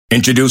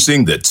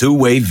Introducing the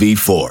Two-Way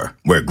V4,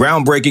 where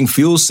groundbreaking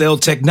fuel cell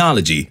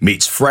technology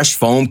meets fresh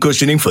foam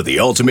cushioning for the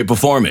ultimate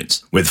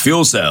performance. With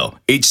Fuel Cell,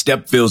 each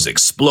step feels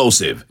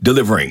explosive,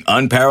 delivering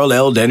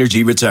unparalleled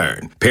energy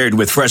return. Paired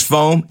with fresh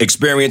foam,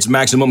 experience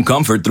maximum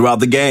comfort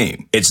throughout the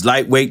game. Its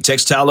lightweight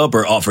textile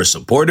upper offers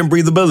support and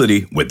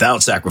breathability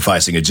without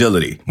sacrificing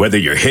agility. Whether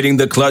you're hitting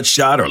the clutch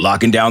shot or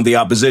locking down the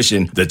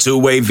opposition, the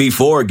Two-Way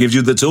V4 gives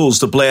you the tools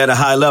to play at a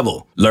high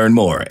level. Learn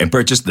more and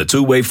purchase the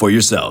Two-Way for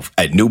yourself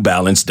at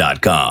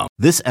newbalance.com.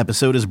 This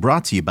episode is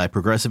brought to you by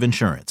Progressive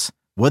Insurance.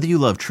 Whether you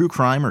love true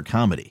crime or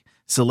comedy,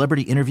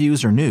 celebrity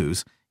interviews or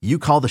news, you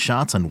call the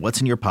shots on what's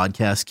in your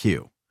podcast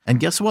queue. And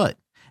guess what?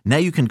 Now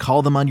you can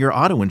call them on your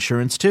auto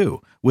insurance too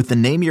with the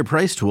Name Your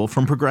Price tool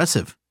from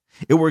Progressive.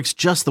 It works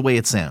just the way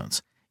it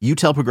sounds. You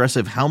tell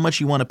Progressive how much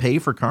you want to pay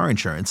for car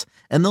insurance,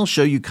 and they'll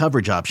show you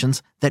coverage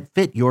options that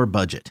fit your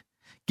budget.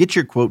 Get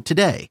your quote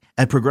today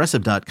at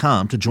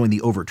Progressive.com to join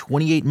the over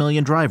 28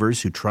 million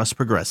drivers who trust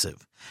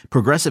Progressive.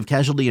 Progressive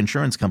Casualty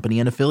Insurance Company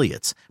and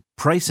Affiliates.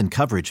 Price and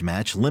coverage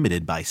match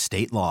limited by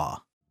state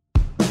law.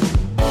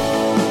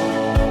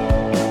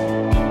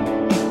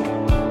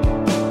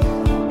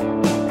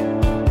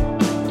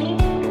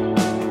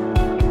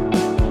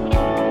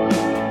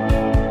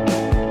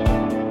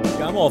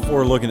 I'm all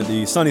for looking at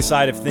the sunny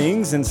side of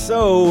things, and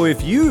so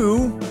if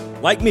you,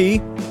 like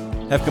me,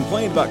 have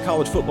complained about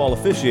college football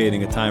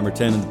officiating a time or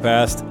 10 in the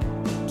past,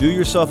 do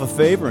yourself a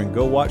favor and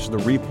go watch the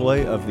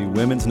replay of the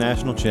Women's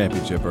National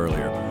Championship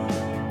earlier.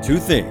 Two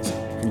things.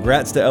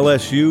 Congrats to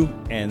LSU,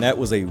 and that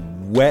was a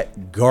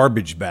wet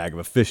garbage bag of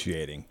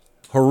officiating.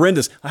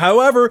 Horrendous.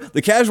 However,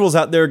 the casuals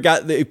out there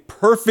got the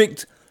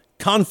perfect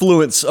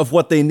confluence of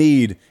what they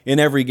need in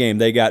every game.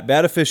 They got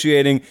bad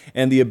officiating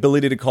and the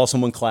ability to call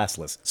someone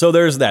classless. So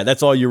there's that.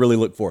 That's all you really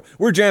look for.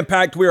 We're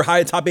jam-packed. We're high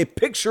atop a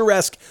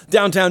picturesque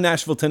downtown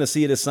Nashville,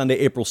 Tennessee. It is Sunday,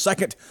 April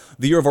 2nd,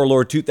 the year of our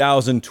Lord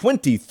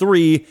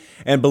 2023.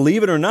 And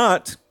believe it or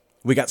not,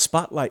 we got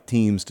spotlight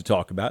teams to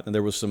talk about. And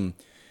there was some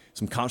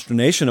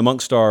consternation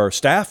amongst our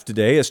staff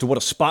today as to what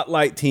a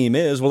spotlight team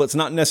is. Well, it's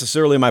not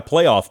necessarily my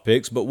playoff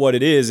picks, but what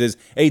it is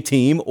a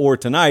team, or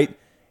tonight,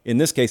 in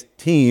this case,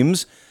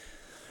 teams,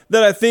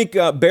 that I think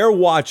bear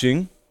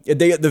watching.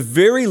 They, at the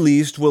very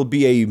least, will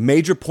be a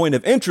major point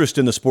of interest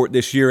in the sport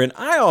this year. And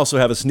I also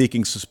have a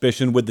sneaking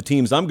suspicion with the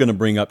teams I'm going to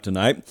bring up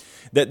tonight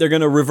that they're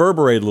going to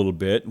reverberate a little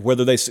bit,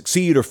 whether they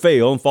succeed or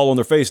fail and fall on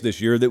their face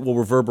this year, that will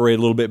reverberate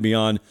a little bit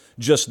beyond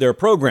just their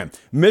program.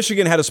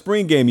 Michigan had a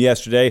spring game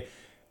yesterday.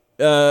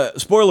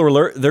 Spoiler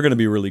alert, they're going to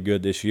be really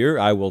good this year.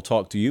 I will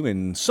talk to you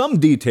in some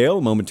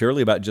detail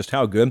momentarily about just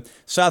how good.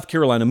 South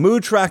Carolina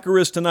Mood Tracker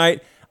is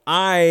tonight.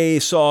 I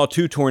saw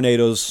 2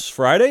 tornadoes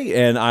Friday,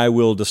 and I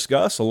will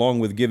discuss, along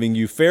with giving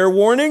you fair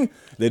warning,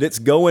 that it's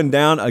going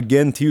down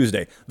again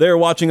Tuesday. They're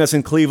watching us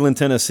in Cleveland,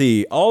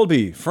 Tennessee.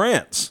 Albi,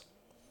 France.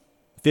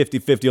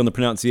 50-50 on the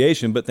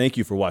pronunciation, but thank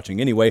you for watching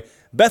anyway.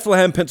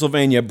 Bethlehem,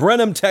 Pennsylvania.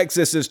 Brenham,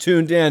 Texas is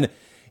tuned in.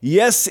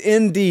 Yes,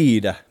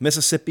 indeed.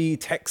 Mississippi,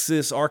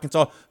 Texas,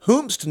 Arkansas.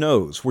 Whomst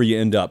knows where you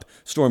end up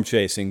storm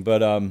chasing,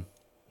 but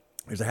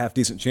there's a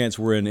half-decent chance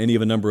we're in any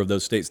of a number of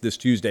those states this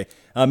Tuesday.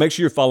 Make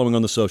sure you're following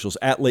on the socials,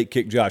 at Late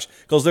Kick Josh,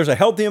 because there's a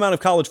healthy amount of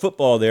college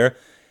football there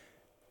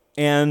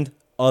and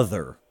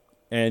other.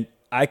 And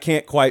I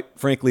can't quite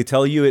frankly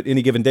tell you at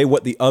any given day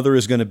what the other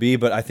is going to be,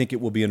 but I think it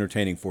will be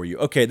entertaining for you.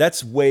 Okay,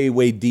 that's way,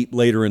 way deep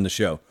later in the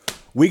show.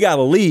 We got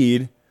to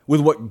lead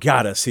with what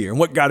got us here, and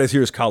what got us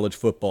here is college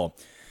football.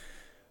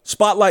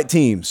 Spotlight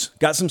teams.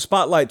 Got some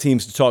spotlight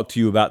teams to talk to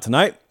you about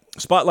tonight.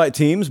 Spotlight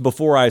teams,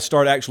 before I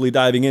start actually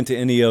diving into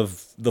any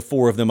of the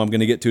 4 of them I'm going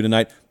to get to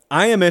tonight,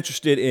 I am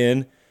interested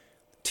in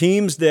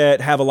teams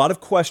that have a lot of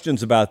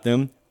questions about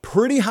them,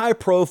 pretty high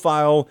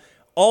profile,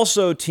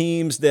 also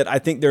teams that I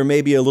think there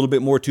may be a little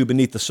bit more to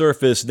beneath the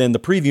surface than the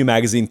preview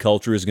magazine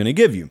culture is going to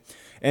give you.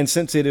 And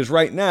since it is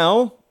right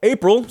now,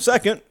 April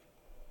 2nd,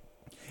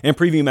 and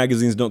preview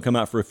magazines don't come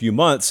out for a few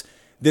months,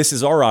 this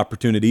is our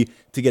opportunity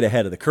to get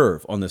ahead of the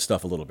curve on this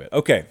stuff a little bit.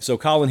 Okay, so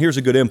Colin, here's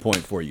a good endpoint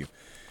for you.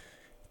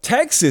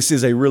 Texas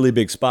is a really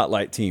big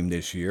spotlight team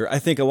this year. I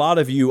think a lot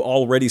of you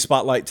already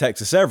spotlight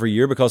Texas every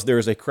year because there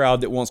is a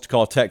crowd that wants to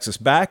call Texas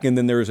back, and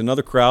then there is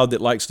another crowd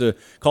that likes to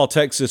call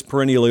Texas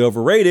perennially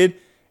overrated,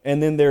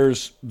 and then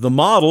there's the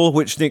model,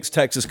 which thinks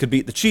Texas could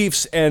beat the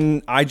Chiefs,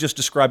 and I just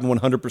described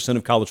 100%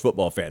 of college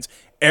football fans.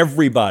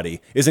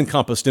 Everybody is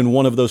encompassed in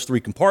one of those 3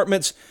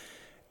 compartments.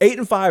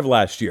 8-5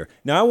 last year.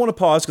 Now, I want to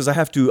pause because I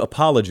have to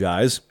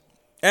apologize.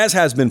 As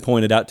has been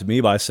pointed out to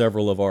me by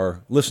several of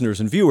our listeners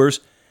and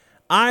viewers,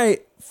 I,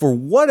 for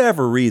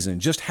whatever reason,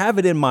 just have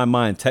it in my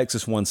mind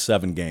Texas won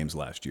 7 games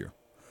last year.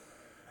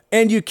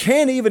 And you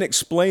can't even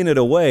explain it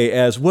away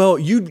as, well,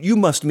 you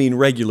must mean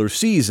regular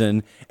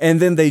season,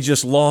 and then they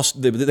just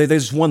lost, they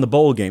just won the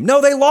bowl game.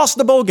 No, they lost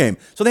the bowl game.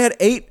 So they had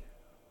 8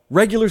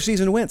 regular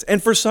season wins.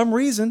 And for some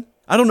reason,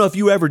 I don't know if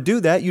you ever do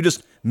that, you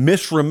just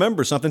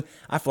misremember something.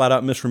 I flat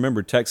out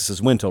misremembered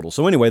Texas's win total.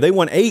 So anyway, they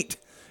won 8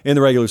 in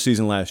the regular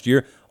season last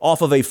year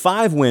off of a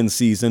 5-win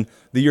season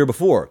the year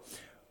before.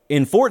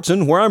 In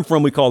Fortson, where I'm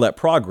from, we call that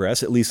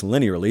progress, at least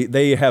linearly.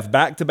 They have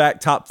back-to-back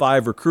top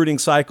 5 recruiting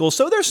cycles,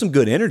 so there's some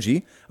good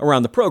energy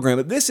around the program.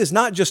 But this is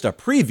not just a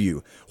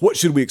preview. What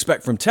should we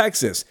expect from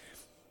Texas?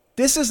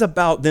 This is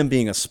about them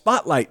being a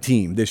spotlight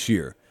team this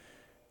year.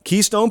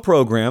 Keystone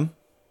program,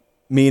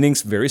 meaning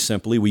very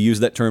simply, we use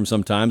that term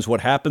sometimes,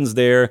 what happens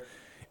there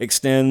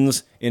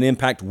extends in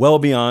impact well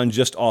beyond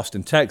just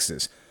Austin,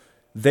 Texas.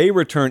 They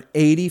return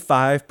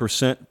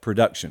 85%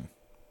 production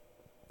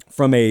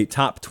from a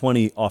top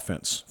 20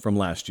 offense from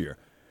last year,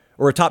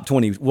 or a top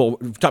 20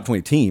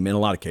 team in a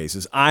lot of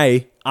cases.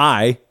 I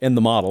in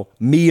the model,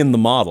 me in the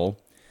model,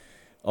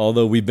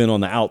 although we've been on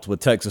the outs with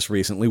Texas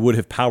recently, would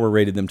have power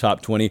rated them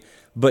top 20.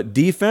 But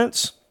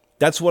defense,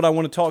 that's what I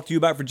want to talk to you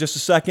about for just a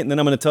second, and then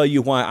I'm going to tell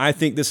you why I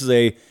think this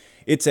is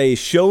it's a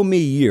show me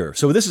year.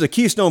 So this is a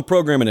Keystone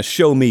program and a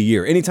show me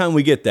year. Anytime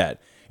we get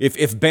that, if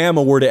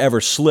Bama were to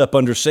ever slip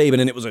under Saban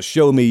and it was a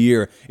show me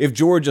year, if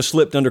Georgia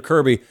slipped under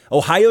Kirby,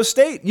 Ohio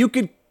State, you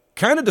could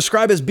kind of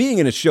describe as being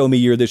in a show me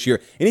year this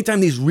year. Anytime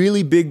these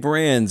really big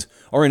brands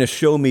are in a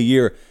show me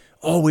year,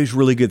 always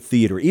really good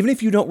theater. Even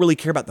if you don't really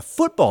care about the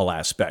football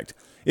aspect,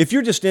 if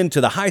you're just into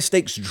the high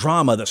stakes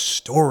drama, the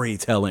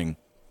storytelling,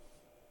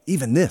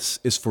 even this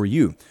is for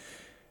you.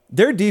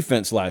 Their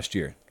defense last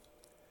year,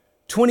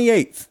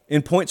 28th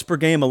in points per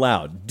game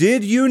allowed.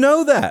 Did you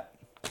know that?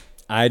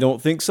 I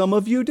don't think some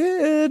of you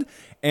did.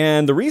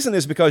 And the reason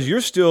is because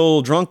you're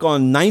still drunk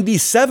on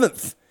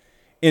 97th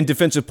in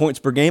defensive points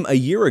per game a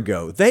year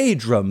ago. They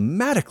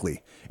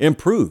dramatically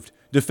improved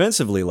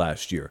defensively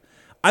last year.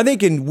 I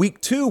think in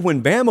week 2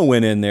 when Bama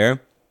went in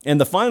there,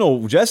 and the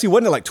final, Jesse,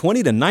 wasn't it like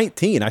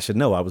 20-19? I should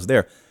know, I was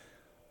there.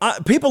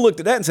 People looked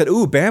at that and said,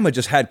 ooh, Bama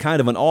just had kind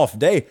of an off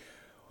day.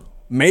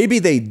 Maybe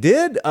they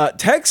did.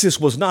 Texas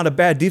was not a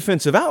bad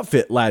defensive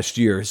outfit last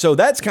year. So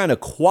that's kind of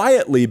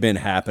quietly been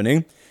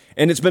happening,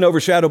 and it's been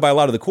overshadowed by a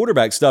lot of the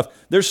quarterback stuff.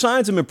 There's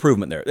signs of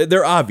improvement there.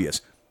 They're obvious.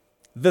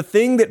 The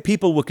thing that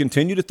people will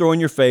continue to throw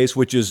in your face,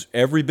 which is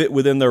every bit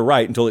within their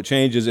right until it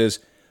changes, is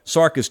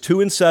Sark is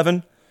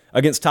 2-7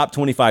 against top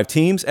 25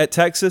 teams at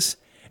Texas,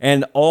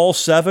 and all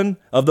 7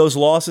 of those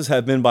losses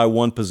have been by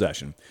 1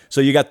 possession. So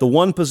you got the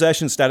 1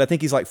 possession stat. I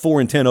think he's like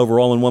 4-10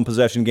 overall in 1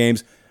 possession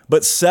games,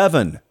 but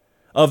 7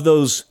 of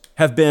those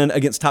have been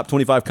against top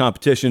 25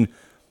 competition.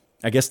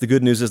 I guess the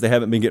good news is they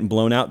haven't been getting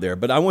blown out there.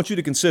 But I want you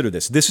to consider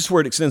this. This is where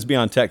it extends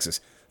beyond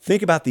Texas.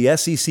 Think about the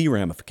SEC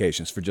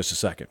ramifications for just a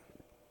second.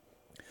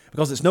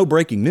 Because it's no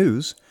breaking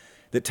news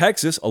that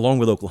Texas, along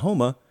with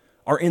Oklahoma,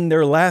 are in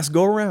their last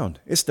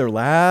go-around. It's their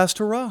last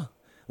hurrah.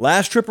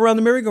 Last trip around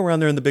the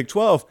merry-go-round there in the Big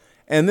 12.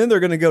 And then they're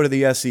going to go to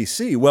the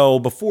SEC. Well,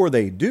 before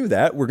they do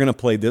that, we're going to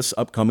play this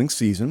upcoming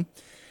season.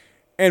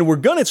 And we're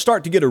going to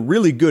start to get a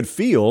really good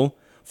feel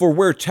for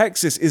where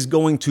Texas is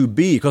going to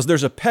be, because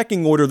there's a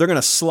pecking order. They're going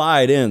to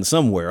slide in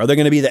somewhere. Are they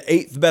going to be the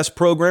 8th best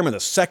program or the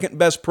 2nd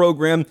best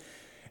program?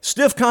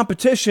 Stiff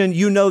competition,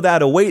 you know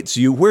that awaits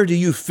you. Where do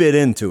you fit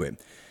into it?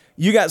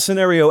 You got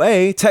scenario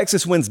A,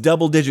 Texas wins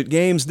double-digit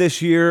games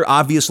this year.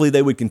 Obviously,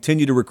 they would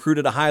continue to recruit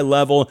at a high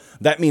level.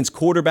 That means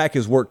quarterback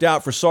has worked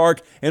out for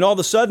Sark, and all of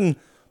a sudden,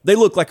 they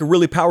look like a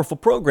really powerful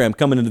program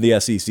coming into the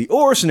SEC.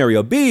 Or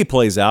scenario B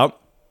plays out,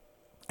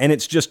 and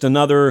it's just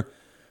another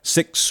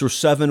 6 or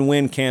 7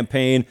 win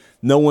campaign.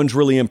 No one's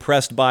really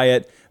impressed by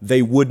it.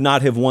 They would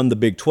not have won the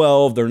Big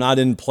 12. They're not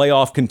in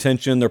playoff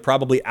contention. They're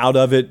probably out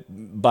of it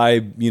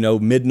by,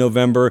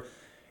 mid-November.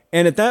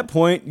 And at that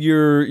point,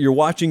 you're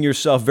watching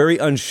yourself very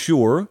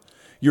unsure.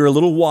 You're a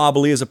little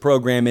wobbly as a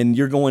program, and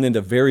you're going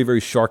into very, very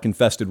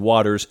shark-infested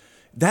waters.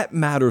 That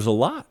matters a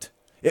lot.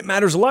 It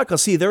matters a lot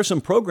because, see, there are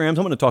some programs,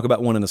 I'm going to talk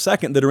about one in a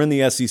second, that are in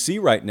the SEC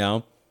right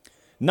now.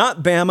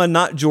 Not Bama,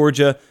 not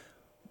Georgia,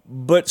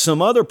 but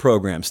some other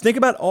programs. Think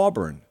about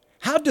Auburn.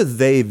 How do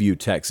they view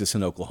Texas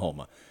and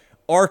Oklahoma?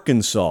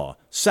 Arkansas,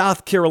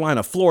 South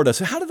Carolina, Florida.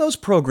 So how do those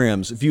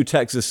programs view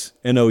Texas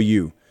and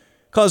OU?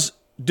 Because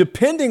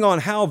depending on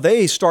how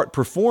they start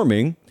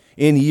performing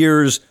in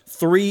years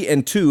 3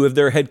 and 2 of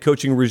their head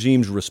coaching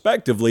regimes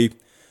respectively,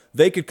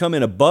 they could come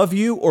in above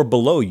you or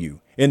below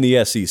you in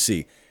the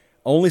SEC.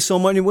 Only so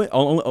many wins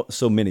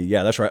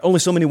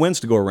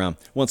to go around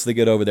once they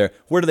get over there.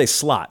 Where do they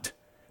slot?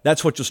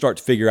 That's what you'll start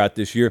to figure out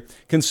this year.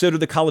 Consider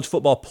the college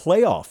football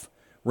playoff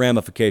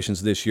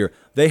ramifications this year.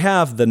 They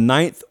have the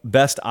 9th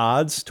best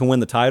odds to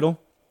win the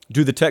title,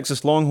 do the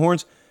Texas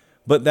Longhorns,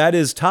 but that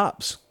is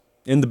tops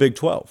in the Big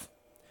 12.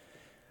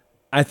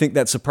 I think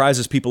that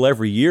surprises people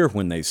every year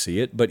when they see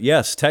it. But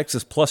yes,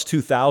 Texas plus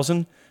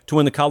 2,000 to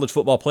win the college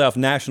football playoff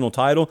national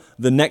title.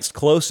 The next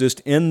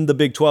closest in the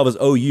Big 12 is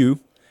OU,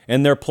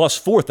 and they're plus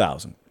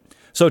 4,000.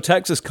 So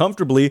Texas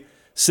comfortably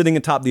sitting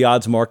atop the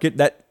odds market.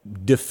 That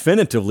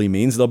definitively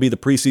means they'll be the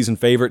preseason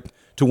favorite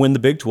to win the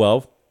Big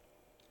 12.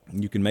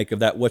 You can make of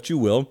that what you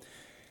will.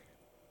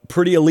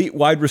 Pretty elite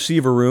wide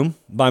receiver room,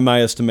 by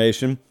my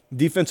estimation.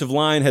 Defensive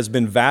line has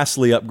been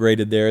vastly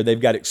upgraded there. They've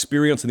got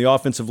experience in the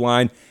offensive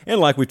line, and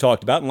like we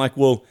talked about, and like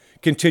we'll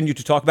continue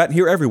to talk about and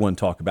hear everyone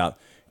talk about,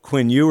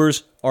 Quinn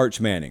Ewers,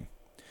 Arch Manning.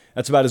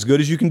 That's about as good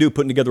as you can do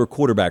putting together a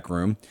quarterback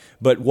room.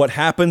 But what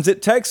happens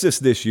at Texas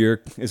this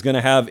year is going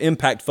to have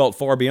impact felt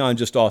far beyond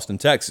just Austin,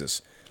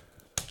 Texas.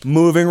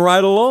 Moving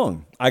right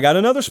along, I got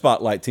another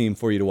spotlight team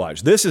for you to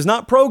watch. This is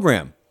not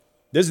program.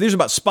 These are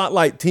about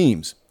spotlight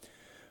teams.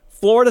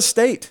 Florida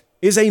State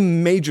is a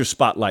major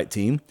spotlight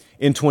team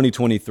in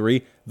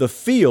 2023. The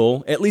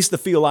feel, at least the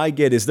feel I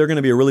get, is they're going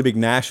to be a really big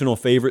national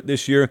favorite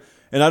this year.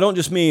 And I don't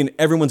just mean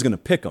everyone's going to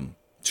pick them.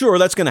 Sure,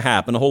 that's going to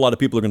happen. A whole lot of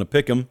people are going to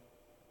pick them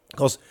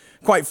because,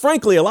 quite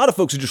frankly, a lot of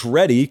folks are just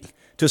ready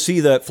to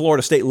see the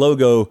Florida State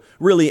logo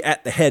really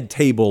at the head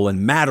table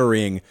and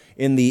mattering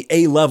in the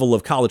A level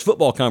of college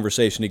football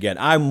conversation again.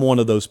 I'm one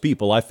of those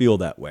people. I feel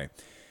that way.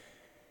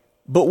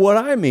 But what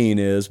I mean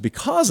is,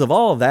 because of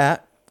all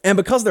that, and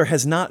because there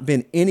has not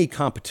been any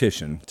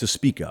competition to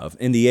speak of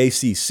in the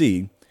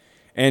ACC,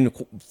 and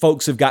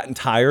folks have gotten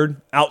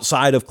tired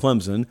outside of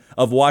Clemson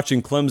of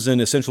watching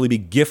Clemson essentially be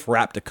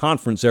gift-wrapped a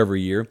conference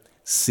every year,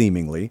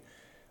 seemingly,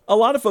 a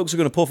lot of folks are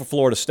going to pull for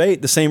Florida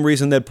State the same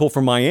reason they'd pull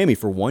for Miami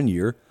for 1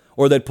 year,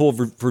 or they'd pull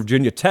for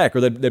Virginia Tech,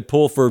 or they'd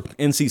pull for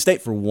NC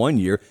State for 1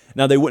 year.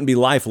 Now, they wouldn't be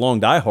lifelong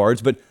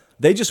diehards, but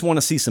they just want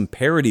to see some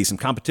parity, some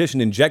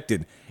competition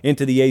injected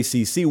into the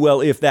ACC.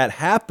 Well, if that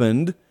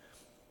happened,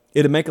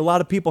 it'd make a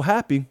lot of people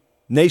happy.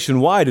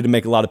 Nationwide, it'd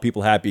make a lot of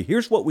people happy.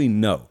 Here's what we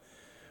know.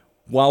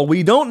 While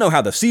we don't know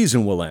how the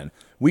season will end,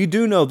 we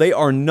do know they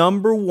are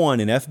number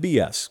one in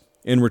FBS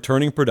in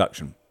returning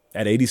production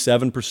at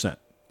 87%.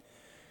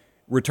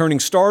 Returning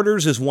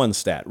starters is one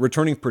stat.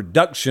 Returning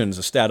production is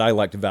a stat I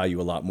like to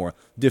value a lot more.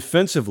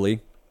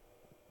 Defensively,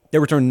 they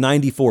return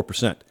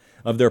 94%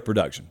 of their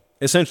production.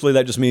 Essentially,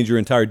 that just means your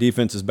entire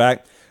defense is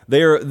back.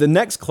 They are the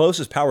next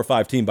closest Power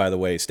 5 team, by the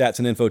way, Stats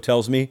and Info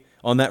tells me,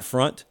 on that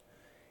front,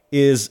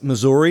 is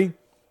Missouri.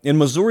 And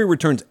Missouri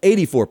returns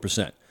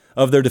 84%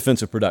 of their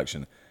defensive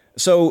production.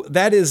 So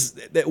that is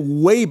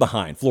way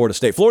behind Florida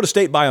State. Florida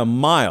State by a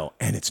mile,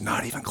 and it's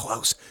not even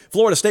close.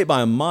 Florida State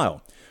by a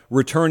mile,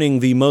 returning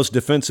the most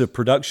defensive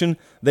production.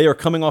 They are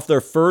coming off their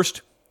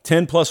first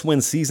 10-plus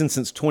win season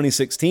since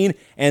 2016,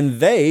 and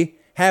they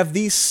have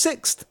the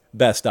sixth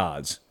best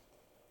odds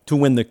to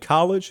win the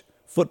college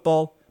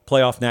football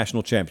playoff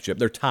national championship.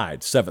 They're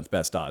tied, seventh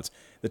best odds.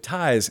 The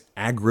ties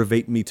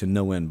aggravate me to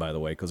no end, by the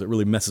way, because it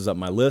really messes up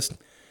my list.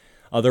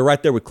 They're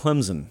right there with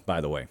Clemson,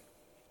 by the way.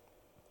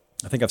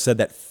 I think I've said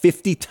that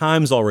 50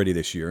 times already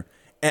this year.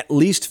 At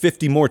least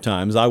 50 more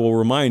times. I will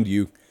remind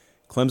you,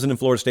 Clemson and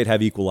Florida State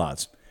have equal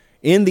odds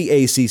in the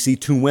ACC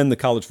to win the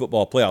college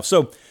football playoff.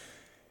 So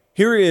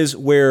here is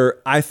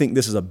where I think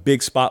this is a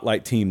big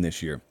spotlight team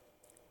this year.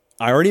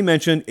 I already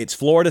mentioned it's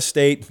Florida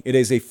State. It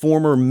is a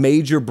former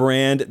major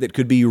brand that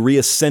could be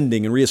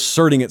reascending and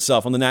reasserting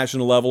itself on the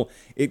national level.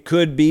 It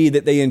could be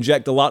that they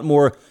inject a lot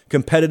more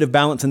competitive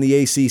balance in the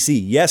ACC.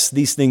 Yes,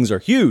 these things are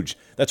huge.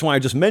 That's why I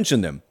just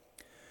mentioned them.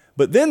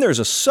 But then there's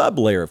a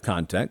sub-layer of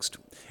context,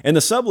 and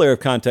the sub-layer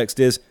of context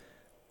is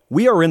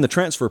we are in the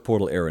transfer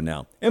portal era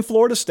now, and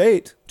Florida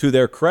State, to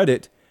their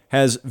credit,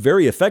 has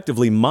very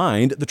effectively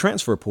mined the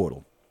transfer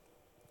portal.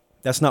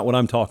 That's not what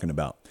I'm talking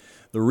about.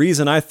 The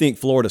reason I think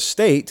Florida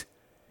State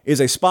is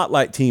a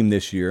spotlight team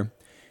this year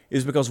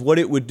is because what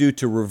it would do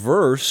to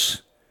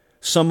reverse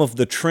some of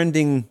the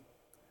trending,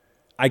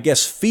 I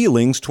guess,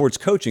 feelings towards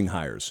coaching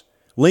hires.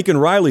 Lincoln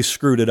Riley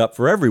screwed it up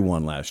for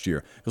everyone last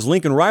year because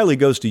Lincoln Riley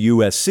goes to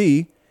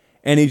USC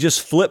and he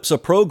just flips a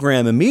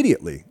program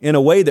immediately in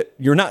a way that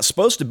you're not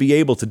supposed to be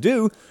able to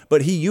do,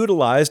 but he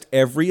utilized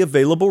every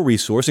available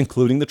resource,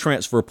 including the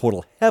transfer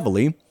portal,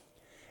 heavily,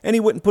 and he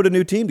wouldn't put a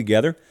new team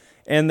together,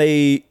 and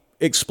they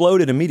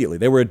exploded immediately.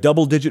 They were a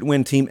double-digit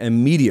win team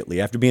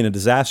immediately after being a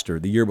disaster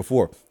the year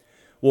before.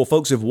 Well,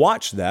 folks have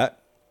watched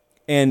that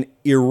and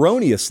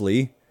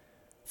erroneously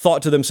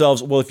thought to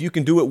themselves, well, if you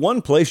can do it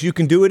one place, you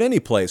can do it any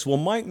place. Well,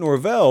 Mike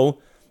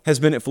Norvell has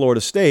been at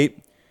Florida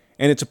State,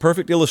 and it's a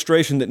perfect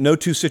illustration that no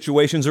two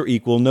situations are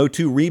equal, no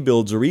two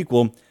rebuilds are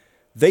equal.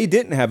 They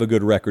didn't have a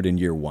good record in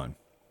year one.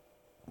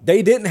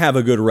 They didn't have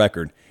a good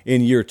record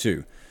in year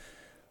two.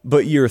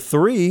 But year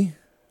three,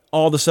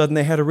 all of a sudden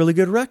they had a really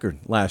good record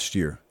last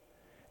year.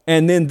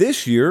 And then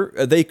this year,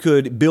 they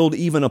could build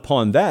even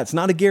upon that. It's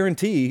not a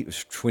guarantee.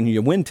 When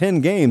you win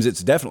 10 games,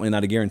 it's definitely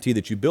not a guarantee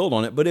that you build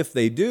on it. But if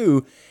they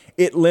do,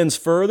 it lends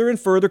further and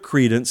further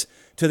credence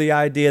to the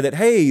idea that,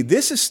 hey,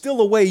 this is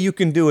still a way you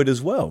can do it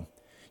as well.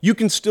 You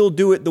can still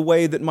do it the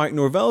way that Mike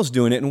Norvell's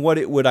doing it. And what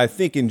it would, I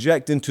think,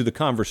 inject into the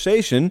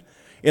conversation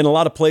in a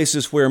lot of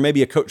places where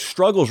maybe a coach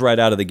struggles right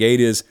out of the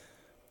gate is,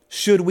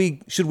 should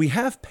we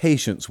have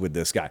patience with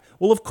this guy?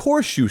 Well, of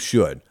course you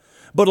should.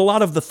 But a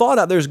lot of the thought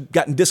out there has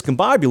gotten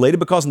discombobulated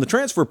because in the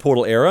transfer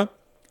portal era,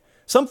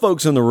 some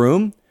folks in the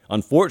room,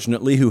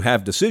 unfortunately, who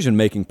have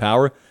decision-making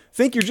power,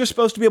 think you're just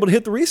supposed to be able to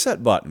hit the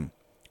reset button.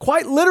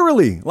 Quite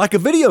literally, like a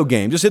video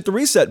game, just hit the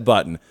reset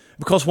button.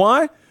 Because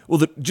why?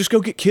 Well, just go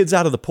get kids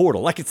out of the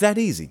portal. Like it's that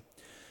easy.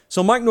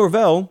 So Mike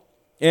Norvell,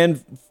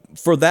 and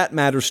for that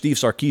matter, Steve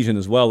Sarkisian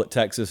as well at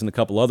Texas and a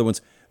couple other ones,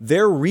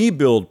 their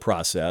rebuild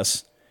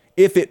process,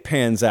 if it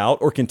pans out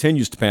or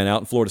continues to pan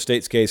out in Florida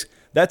State's case,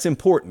 that's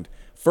important.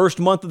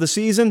 First month of the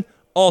season,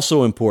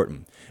 also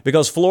important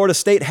because Florida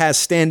State has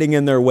standing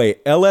in their way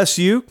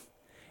LSU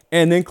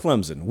and then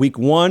Clemson, week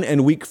 1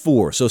 and week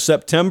 4. So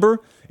September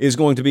is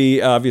going to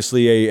be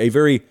obviously a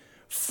very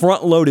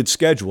front-loaded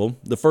schedule.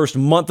 The first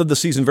month of the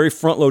season, very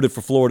front-loaded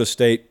for Florida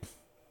State.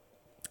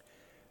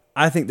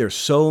 I think there's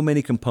so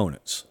many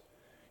components.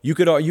 You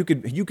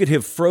could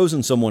have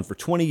frozen someone for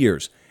 20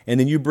 years, and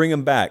then you bring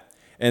them back,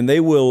 and they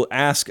will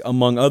ask,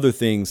 among other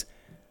things,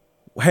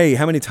 hey,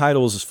 how many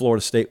titles has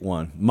Florida State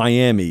won?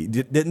 Miami.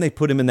 Didn't they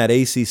put him in that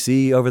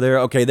ACC over there?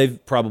 Okay,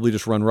 they've probably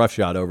just run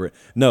roughshod over it.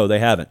 No, they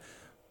haven't.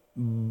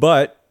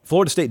 But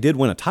Florida State did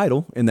win a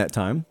title in that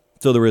time,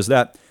 so there is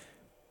that.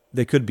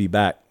 They could be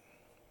back.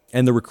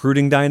 And the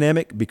recruiting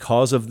dynamic,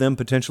 because of them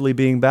potentially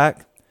being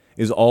back,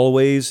 is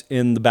always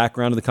in the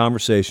background of the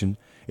conversation.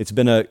 It's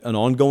been an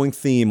ongoing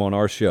theme on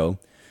our show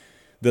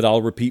that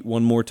I'll repeat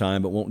one more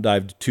time, but won't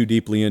dive too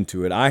deeply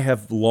into it. I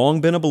have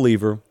long been a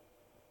believer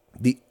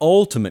the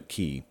ultimate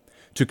key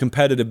to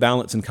competitive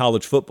balance in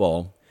college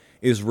football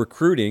is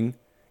recruiting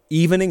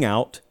evening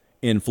out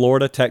in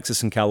Florida,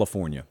 Texas, and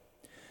California.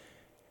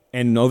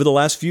 And over the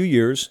last few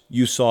years,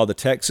 you saw the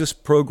Texas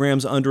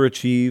programs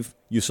underachieve,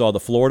 you saw the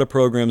Florida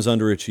programs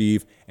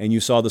underachieve, and you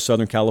saw the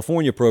Southern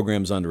California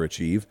programs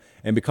underachieve.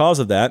 And because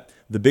of that,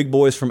 the big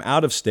boys from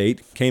out of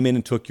state came in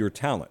and took your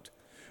talent.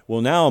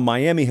 Well, now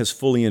Miami has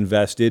fully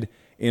invested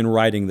in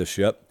righting the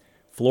ship.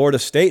 Florida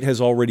State has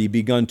already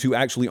begun to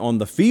actually on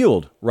the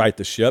field right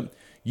the ship.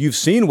 You've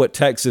seen what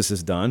Texas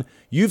has done.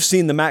 You've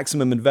seen the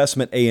maximum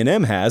investment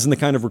A&M has and the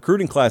kind of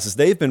recruiting classes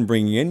they've been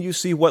bringing in. You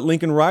see what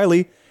Lincoln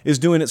Riley is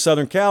doing at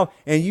Southern Cal,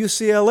 and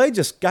UCLA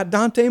just got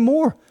Dante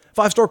Moore,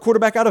 5-star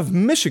quarterback out of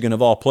Michigan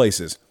of all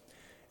places.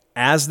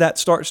 As that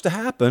starts to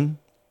happen,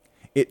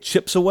 it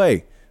chips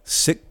away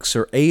 6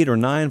 or 8 or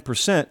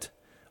 9%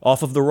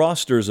 off of the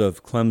rosters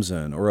of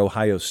Clemson or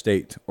Ohio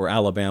State or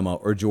Alabama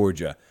or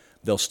Georgia.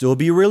 They'll still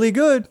be really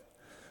good,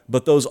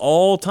 but those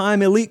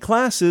all-time elite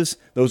classes,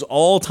 those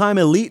all-time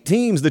elite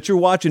teams that you're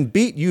watching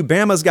beat you,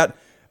 Bama's got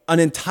an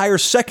entire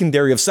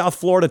secondary of South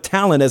Florida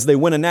talent as they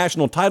win a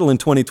national title in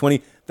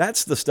 2020.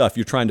 That's the stuff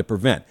you're trying to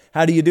prevent.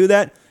 How do you do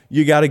that?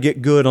 You got to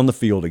get good on the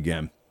field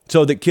again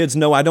so that kids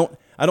know I don't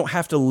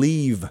have to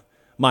leave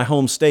my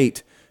home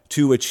state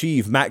to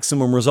achieve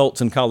maximum results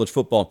in college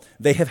football.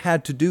 They have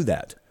had to do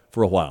that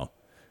for a while.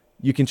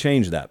 You can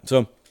change that.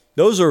 So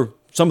those are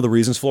some of the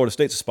reasons Florida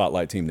State's a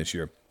spotlight team this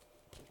year.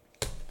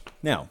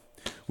 Now,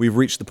 we've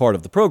reached the part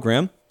of the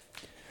program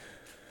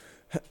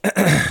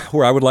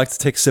where I would like to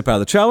take a sip out of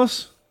the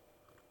chalice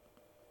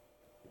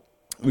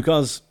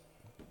because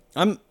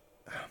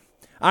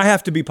I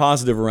have to be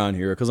positive around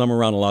here because I'm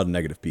around a lot of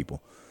negative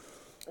people.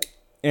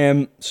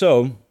 And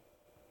so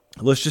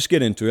let's just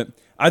get into it.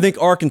 I think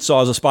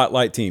Arkansas is a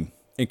spotlight team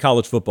in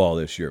college football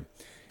this year.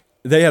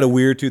 They had a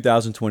weird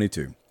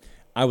 2022.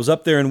 I was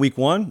up there in week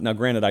 1. Now,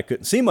 granted, I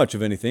couldn't see much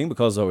of anything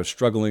because I was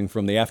struggling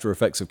from the after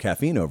effects of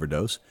caffeine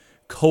overdose,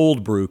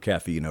 cold brew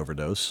caffeine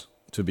overdose,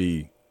 to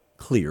be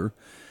clear.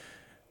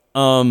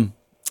 But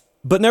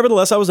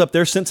nevertheless, I was up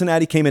there.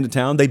 Cincinnati came into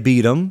town. They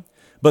beat them,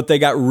 but they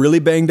got really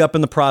banged up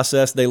in the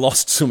process. They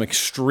lost some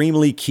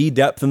extremely key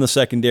depth in the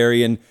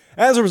secondary, and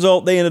as a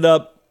result, they ended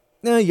up,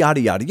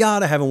 yada, yada,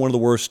 yada, having one of the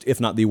worst, if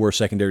not the worst,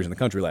 secondaries in the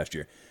country last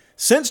year.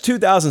 Since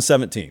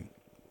 2017,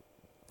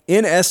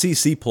 in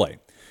SEC play,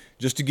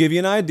 just to give you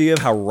an idea of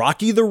how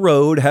rocky the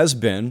road has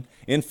been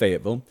in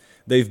Fayetteville,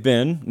 they've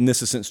been, and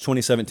this is since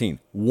 2017,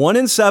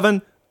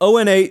 1-7,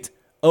 0-8,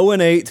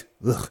 0-8,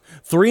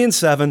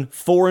 3-7,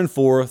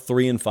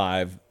 4-4,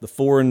 3-5. The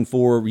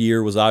 4-4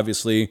 year was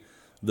obviously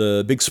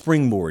the big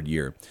springboard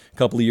year. A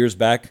couple of years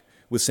back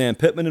with Sam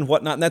Pittman and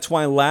whatnot, and that's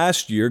why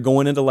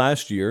going into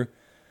last year,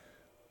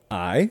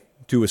 I,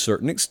 to a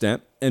certain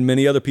extent, and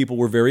many other people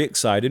were very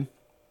excited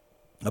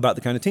about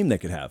the kind of team they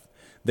could have.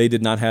 They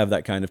did not have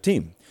that kind of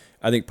team.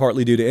 I think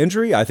partly due to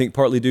injury. I think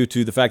partly due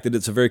to the fact that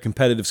it's a very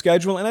competitive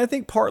schedule. And I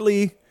think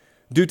partly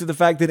due to the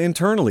fact that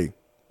internally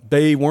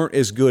they weren't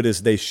as good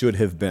as they should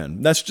have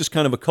been. That's just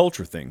kind of a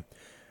culture thing.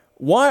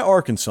 Why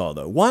Arkansas,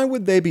 though? Why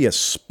would they be a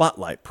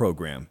spotlight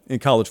program in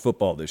college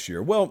football this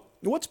year? Well,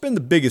 what's been the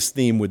biggest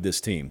theme with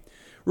this team?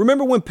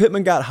 Remember when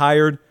Pittman got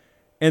hired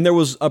and there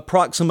was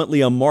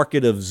approximately a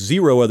market of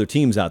 0 other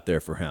teams out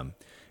there for him?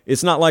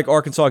 It's not like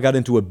Arkansas got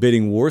into a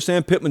bidding war.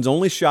 Sam Pittman's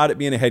only shot at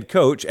being a head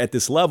coach at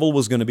this level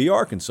was going to be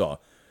Arkansas,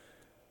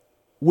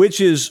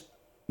 which is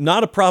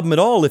not a problem at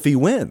all if he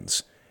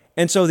wins.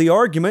 And so the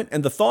argument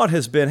and the thought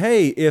has been,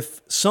 hey,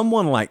 if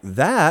someone like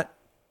that,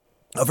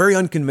 a very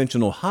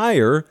unconventional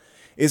hire,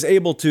 is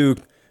able to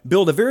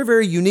build a very,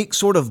 very unique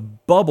sort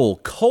of bubble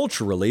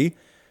culturally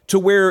to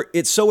where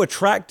it's so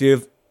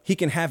attractive, he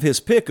can have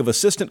his pick of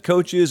assistant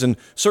coaches, and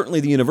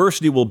certainly the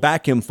university will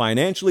back him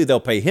financially.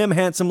 They'll pay him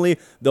handsomely.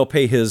 They'll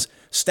pay his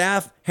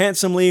staff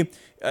handsomely.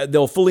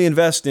 They'll fully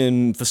invest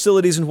in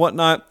facilities and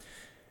whatnot.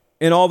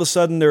 And all of a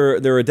sudden,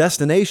 they're a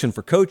destination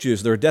for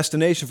coaches. They're a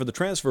destination for the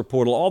transfer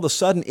portal. All of a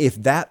sudden, if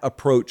that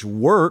approach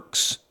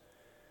works,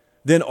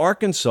 then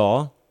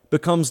Arkansas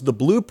becomes the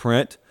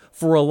blueprint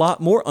for a lot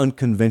more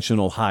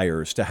unconventional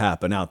hires to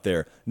happen out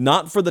there.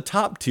 Not for the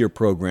top tier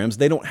programs.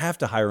 They don't have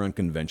to hire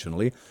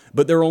unconventionally,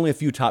 but there are only a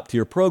few top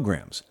tier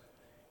programs.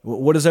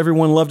 What does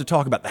everyone love to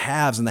talk about? The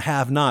haves and the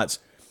have-nots,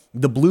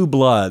 the blue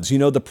bloods,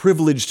 the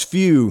privileged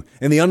few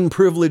and the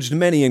unprivileged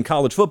many in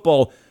college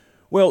football.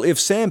 Well, if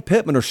Sam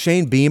Pittman or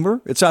Shane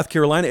Beamer at South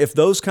Carolina, if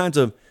those kinds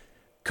of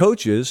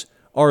coaches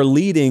are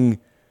leading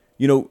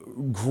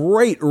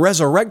great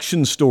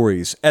resurrection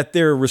stories at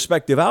their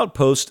respective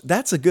outposts,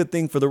 that's a good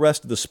thing for the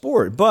rest of the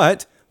sport.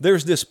 But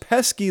there's this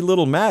pesky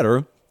little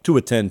matter to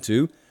attend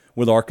to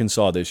with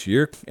Arkansas this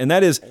year, and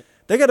that is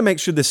they got to make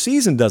sure the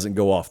season doesn't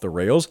go off the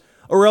rails,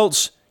 or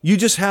else you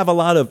just have a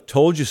lot of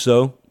told you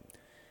so.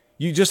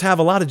 You just have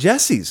a lot of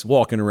Jessies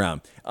walking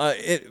around.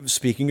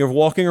 Speaking of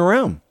walking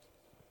around,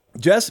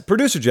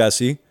 producer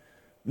Jesse,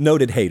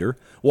 noted hater,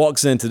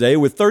 walks in today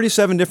with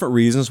 37 different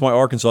reasons why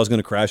Arkansas is going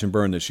to crash and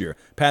burn this year.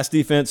 Pass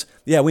defense,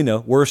 yeah, we know,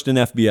 worst in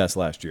FBS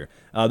last year.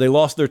 They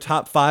lost their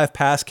top 5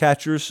 pass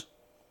catchers.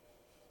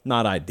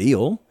 Not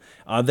ideal.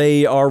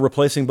 They are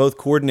replacing both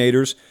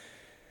coordinators.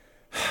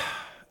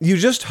 You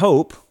just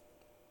hope,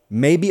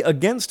 maybe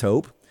against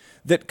hope,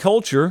 that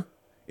culture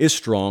is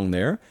strong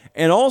there.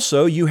 And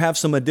also you have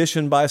some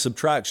addition by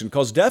subtraction,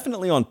 because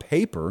definitely on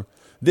paper,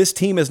 this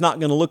team is not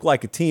going to look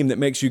like a team that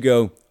makes you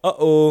go,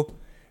 uh-oh,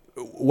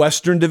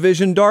 Western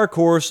Division dark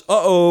horse,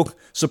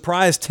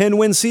 surprise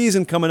 10-win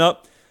season coming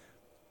up.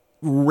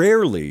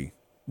 Rarely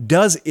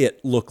does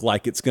it look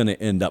like it's going to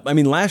end up. I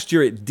mean, last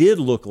year it did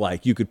look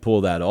like you could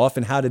pull that off,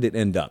 and how did it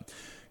end up?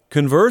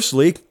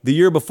 Conversely, the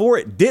year before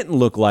it didn't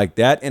look like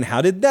that, and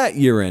how did that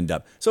year end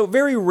up? So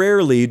very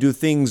rarely do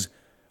things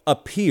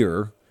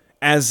appear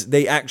as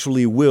they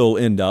actually will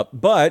end up,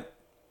 but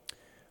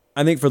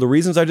I think for the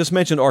reasons I just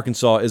mentioned,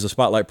 Arkansas is a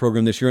spotlight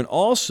program this year, and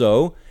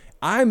also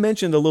I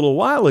mentioned a little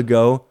while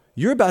ago,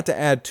 you're about to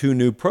add 2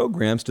 new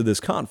programs to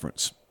this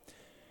conference.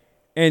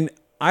 And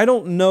I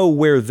don't know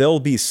where they'll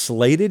be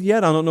slated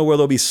yet. I don't know where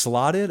they'll be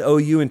slotted,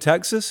 OU and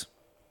Texas.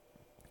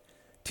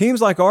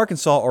 Teams like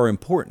Arkansas are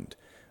important.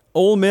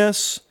 Ole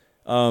Miss,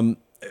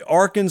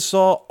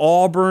 Arkansas,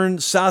 Auburn,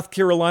 South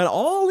Carolina,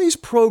 all these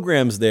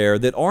programs there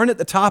that aren't at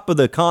the top of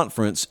the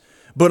conference,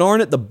 but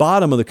aren't at the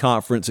bottom of the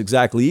conference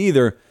exactly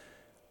either.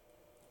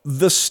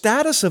 The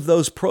status of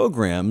those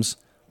programs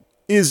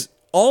is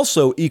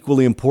also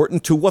equally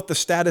important to what the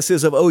status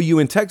is of OU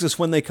and Texas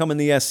when they come in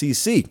the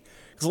SEC.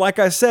 Because like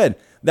I said,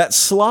 that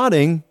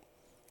slotting,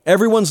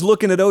 everyone's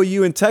looking at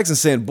OU and Texas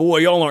saying, boy,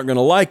 y'all aren't going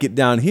to like it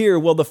down here.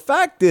 Well, the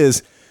fact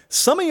is,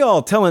 some of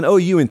y'all telling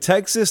OU and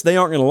Texas they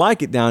aren't going to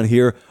like it down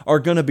here are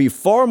going to be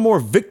far more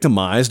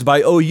victimized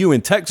by OU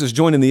and Texas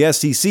joining the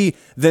SEC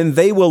than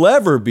they will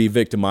ever be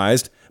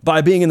victimized by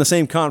being in the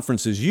same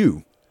conference as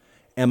you.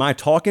 Am I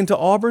talking to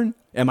Auburn?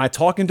 Am I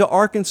talking to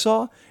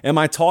Arkansas? Am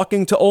I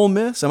talking to Ole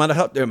Miss? Am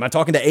I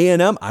talking to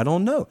A&M? I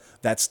don't know.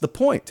 That's the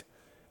point.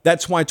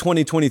 That's why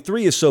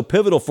 2023 is so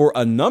pivotal for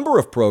a number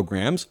of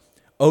programs,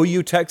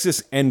 OU,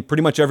 Texas, and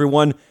pretty much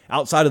everyone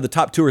outside of the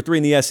top 2 or 3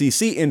 in the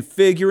SEC, in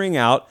figuring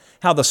out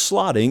how the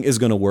slotting is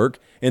going to work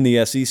in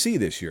the SEC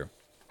this year.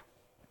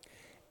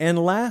 And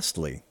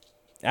lastly,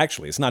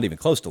 actually, it's not even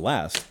close to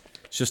last.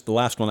 It's just the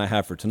last one I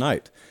have for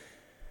tonight.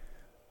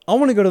 I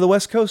want to go to the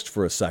West Coast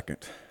for a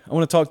second. I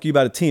want to talk to you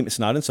about a team. It's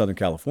not in Southern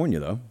California,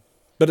 though,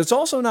 but it's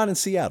also not in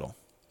Seattle.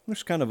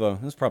 It's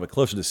probably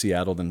closer to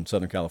Seattle than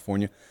Southern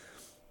California.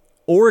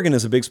 Oregon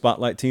is a big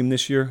spotlight team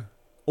this year.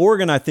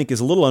 Oregon, I think, is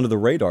a little under the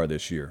radar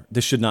this year.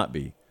 This should not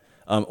be.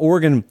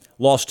 Oregon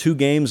lost 2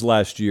 games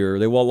last year.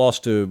 They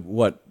lost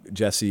to,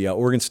 Jesse?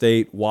 Oregon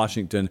State,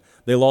 Washington.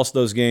 They lost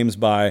those games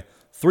by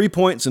 3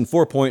 points and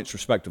 4 points,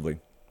 respectively.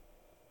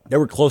 They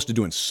were close to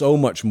doing so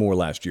much more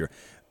last year.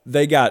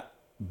 They got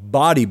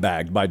body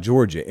bagged by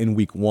Georgia in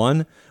week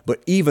 1,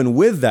 but even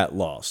with that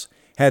loss,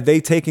 had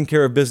they taken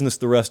care of business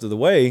the rest of the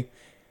way,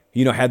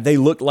 had they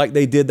looked like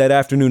they did that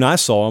afternoon I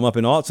saw them up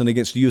in Autzen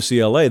against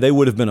UCLA, they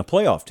would have been a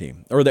playoff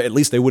team, or at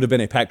least they would have been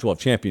a Pac-12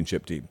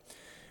 championship team,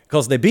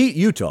 because they beat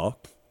Utah,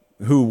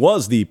 who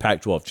was the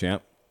Pac-12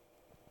 champ,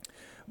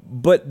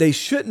 but they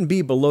shouldn't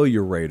be below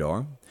your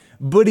radar.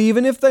 But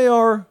even if they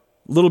are a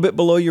little bit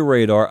below your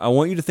radar, I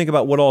want you to think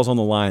about what all's on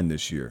the line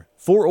this year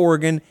for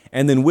Oregon,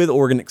 and then with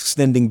Oregon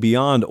extending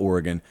beyond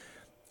Oregon.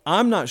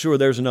 I'm not sure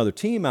there's another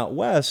team out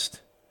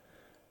west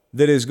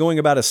that is going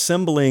about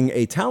assembling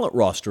a talent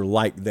roster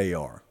like they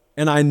are.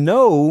 And I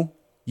know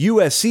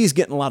USC's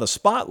getting a lot of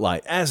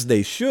spotlight, as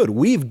they should.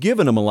 We've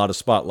given them a lot of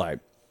spotlight.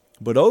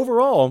 But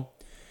overall,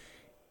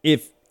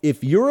 if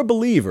you're a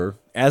believer,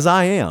 as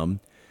I am,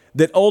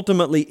 that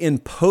ultimately in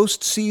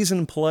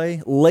postseason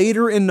play,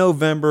 later in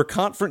November,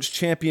 conference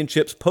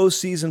championships,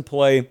 postseason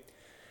play,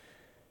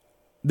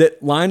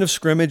 that line of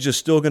scrimmage is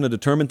still going to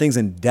determine things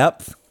in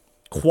depth.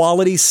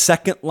 Quality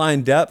second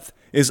line depth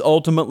is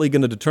ultimately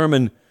going to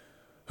determine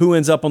who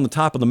ends up on the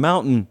top of the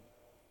mountain.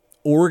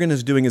 Oregon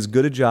is doing as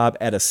good a job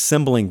at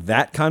assembling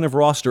that kind of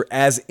roster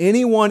as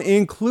anyone,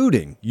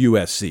 including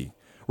USC,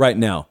 right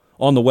now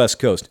on the West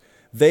Coast.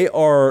 They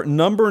are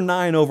number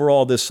 9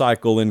 overall this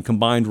cycle in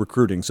combined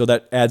recruiting, so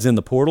that adds in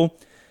the portal.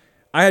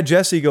 I had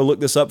Jesse go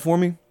look this up for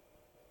me.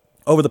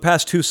 over the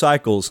past 2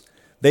 cycles,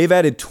 they've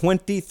added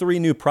 23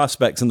 new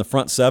prospects in the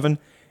front 7.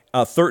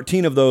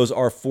 13 of those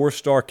are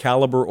 4-star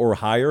caliber or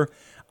higher.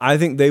 I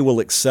think they will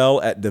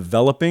excel at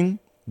developing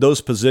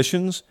those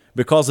positions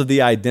because of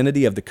the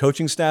identity of the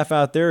coaching staff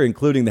out there,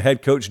 including the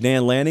head coach,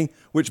 Dan Lanning,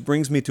 which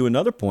brings me to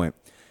another point.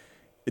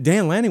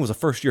 Dan Lanning was a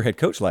first-year head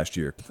coach last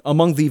year,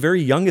 among the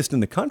very youngest in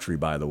the country,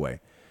 by the way.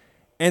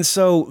 And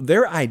so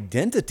their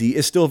identity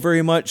is still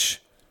very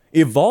much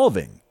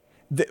evolving.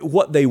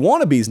 What they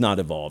want to be is not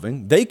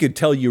evolving. They could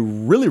tell you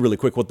really, really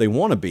quick what they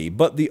want to be,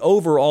 but the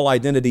overall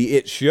identity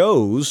it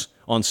shows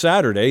on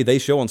Saturday, they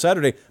show on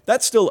Saturday,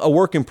 that's still a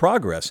work in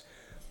progress,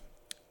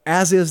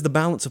 as is the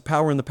balance of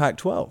power in the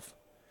Pac-12.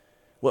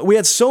 Well, we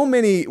had so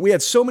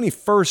many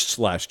firsts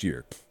last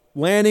year.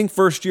 Lanning,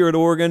 first year at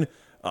Oregon,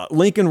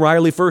 Lincoln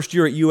Riley, first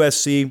year at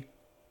USC.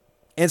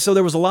 And so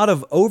there was a lot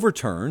of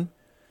overturn.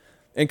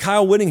 And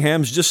Kyle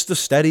Whittingham's just the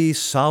steady,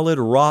 solid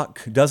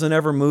rock, doesn't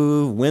ever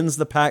move, wins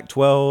the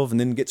Pac-12, and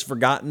then gets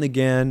forgotten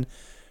again.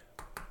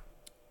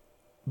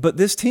 But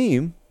this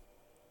team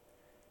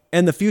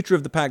and the future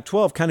of the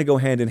Pac-12 kind of go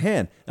hand in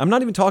hand. I'm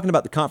not even talking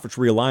about the conference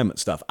realignment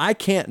stuff. I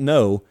can't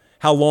know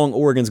how long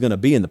Oregon's going to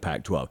be in the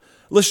Pac-12.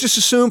 Let's just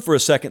assume for a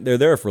second they're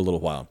there for a little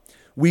while.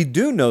 We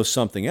do know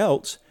something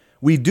else.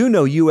 We do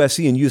know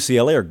USC and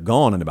UCLA are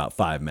gone in about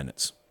 5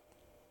 minutes.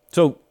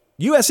 So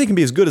USC can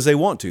be as good as they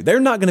want to. They're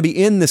not going to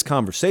be in this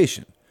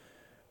conversation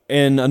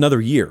in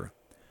another year.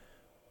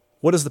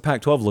 What does the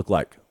Pac-12 look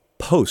like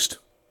post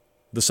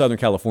the Southern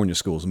California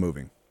schools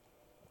moving?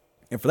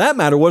 And for that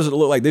matter, what does it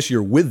look like this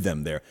year with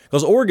them there?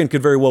 Because Oregon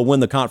could very well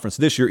win the conference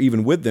this year,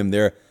 even with them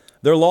there.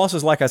 Their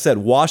losses, like I said,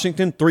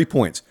 Washington, 3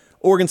 points.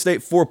 Oregon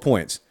State, 4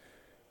 points.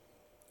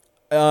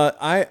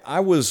 I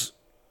was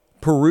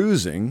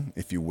perusing,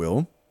 if you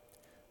will,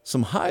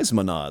 some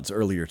Heisman odds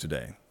earlier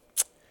today.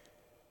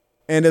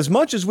 And as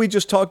much as we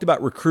just talked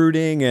about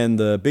recruiting and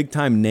the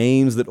big-time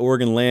names that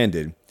Oregon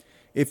landed,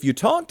 if you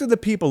talk to the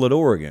people at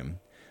Oregon,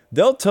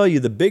 they'll tell you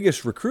the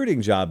biggest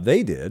recruiting job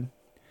they did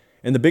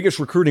and the biggest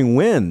recruiting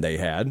win they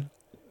had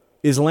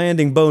is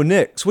landing Bo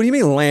Nix. What do you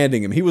mean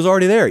landing him? He was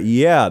already there.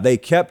 Yeah, they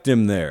kept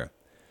him there.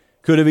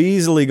 Could have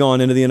easily gone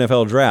into the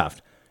NFL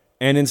draft.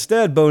 And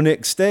instead, Bo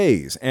Nix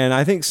stays. And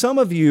I think some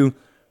of you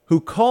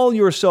who call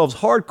yourselves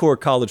hardcore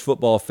college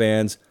football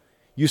fans,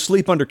 you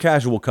sleep under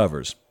casual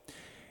covers.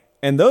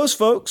 And those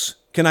folks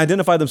can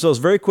identify themselves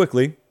very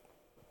quickly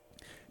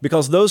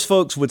because those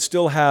folks would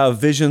still have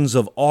visions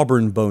of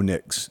Auburn Bo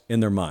Nix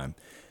in their mind.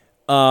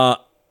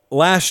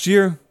 Last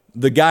year,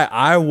 the guy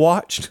I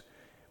watched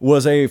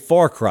was a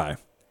far cry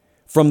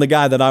from the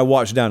guy that I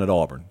watched down at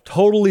Auburn.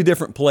 Totally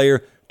different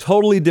player,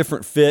 totally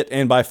different fit.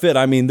 And by fit,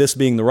 I mean this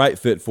being the right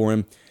fit for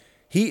him.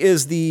 He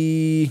is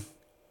the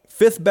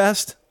 5th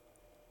best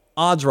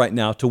odds right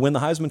now to win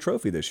the Heisman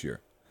Trophy this year.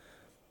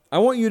 I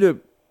want you to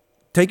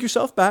take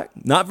yourself back,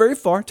 not very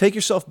far, take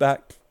yourself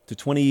back to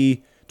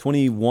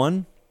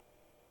 2021.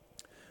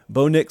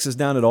 Bo Nix is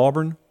down at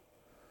Auburn.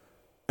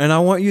 And I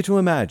want you to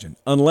imagine,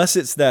 unless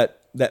it's that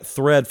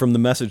thread from the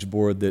message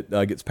board that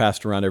gets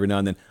passed around every now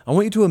and then, I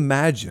want you to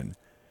imagine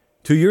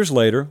 2 years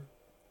later,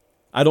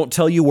 I don't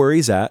tell you where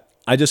he's at.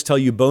 I just tell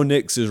you Bo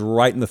Nix is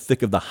right in the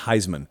thick of the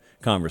Heisman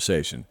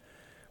conversation.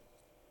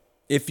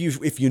 If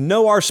you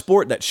know our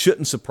sport, that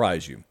shouldn't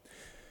surprise you.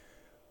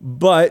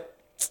 But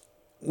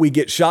we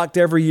get shocked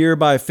every year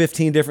by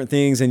 15 different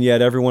things, and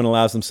yet everyone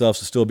allows themselves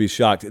to still be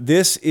shocked.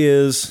 This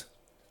is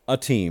a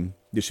team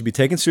that should be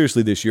taken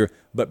seriously this year,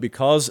 but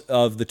because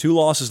of the 2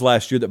 losses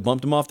last year that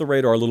bumped them off the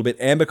radar a little bit,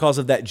 and because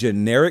of that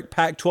generic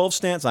Pac-12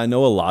 stance I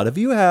know a lot of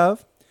you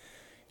have,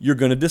 you're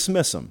going to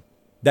dismiss them.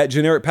 That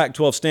generic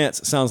Pac-12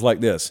 stance sounds like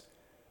this.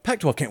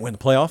 Pac-12 can't win the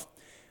playoff.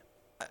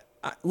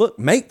 Look,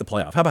 make the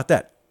playoff. How about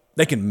that?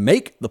 They can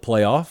make the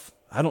playoff.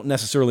 I don't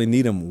necessarily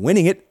need them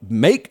winning it.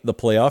 Make the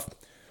playoff.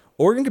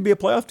 Oregon could be a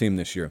playoff team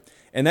this year.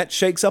 And that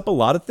shakes up a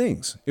lot of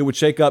things. It would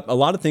shake up a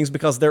lot of things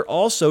because they're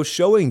also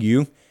showing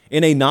you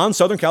in a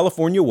non-Southern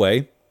California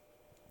way,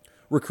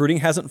 recruiting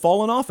hasn't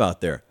fallen off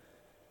out there.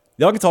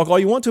 Y'all can talk all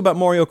you want to about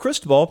Mario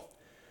Cristobal.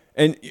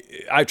 And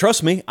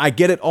trust me, I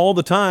get it all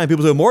the time.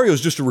 People say,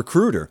 Mario's just a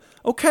recruiter.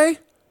 Okay,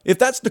 if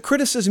that's the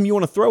criticism you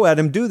want to throw at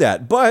him, do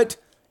that. But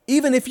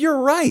even if you're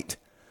right,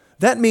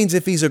 that means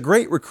if he's a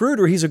great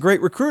recruiter, he's a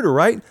great recruiter,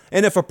 right?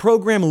 And if a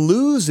program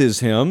loses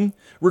him,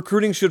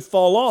 recruiting should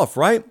fall off,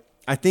 right?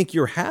 I think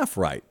you're half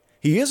right.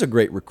 He is a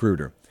great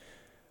recruiter.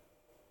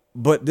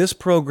 But this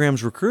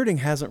program's recruiting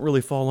hasn't really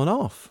fallen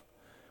off,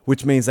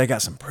 which means they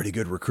got some pretty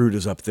good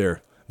recruiters up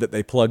there that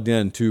they plugged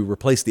in to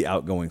replace the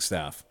outgoing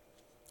staff.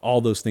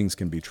 All those things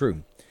can be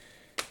true.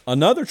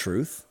 Another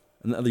truth,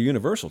 another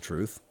universal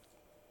truth,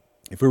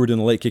 if we were doing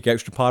the Late Kick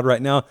Extra Pod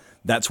right now,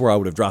 that's where I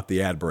would have dropped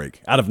the ad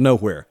break. Out of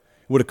nowhere.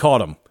 Would have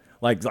caught him.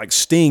 Like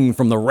Sting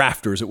from the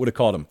rafters, it would have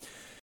caught him.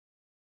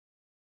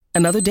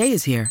 Another day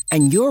is here,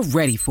 and you're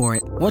ready for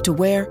it. What to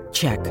wear?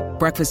 Check.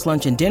 Breakfast,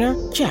 lunch, and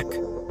dinner? Check.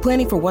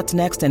 Planning for what's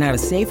next and how to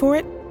save for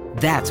it?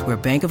 That's where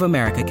Bank of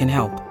America can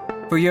help.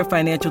 For your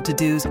financial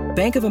to-dos,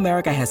 Bank of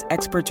America has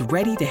experts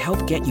ready to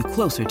help get you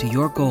closer to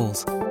your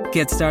goals.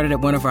 Get started at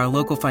one of our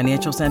local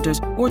financial centers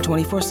or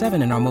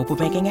 24/7 in our mobile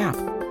banking app.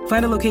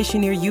 Find a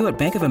location near you at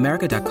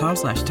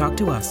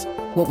bankofamerica.com/talktous.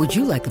 What would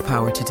you like the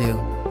power to do?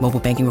 Mobile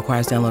banking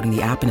requires downloading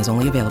the app and is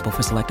only available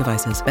for select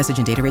devices. Message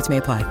and data rates may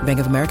apply. Bank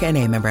of America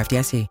N.A., member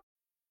FDIC.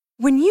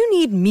 When you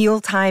need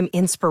mealtime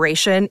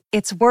inspiration,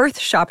 it's worth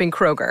shopping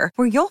Kroger,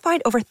 where you'll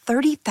find over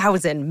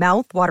 30,000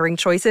 mouth-watering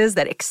choices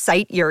that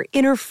excite your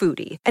inner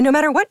foodie. And no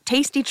matter what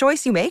tasty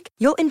choice you make,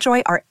 you'll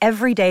enjoy our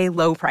everyday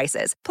low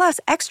prices, plus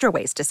extra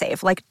ways to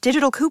save, like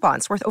digital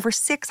coupons worth over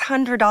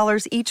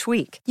 $600 each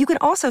week. You can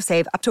also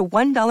save up to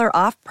 $1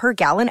 off per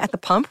gallon at the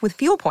pump with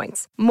fuel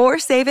points. More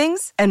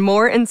savings and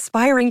more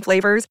inspiring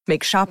flavors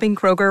make shopping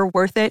Kroger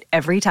worth it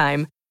every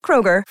time.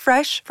 Kroger,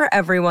 fresh for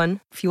everyone.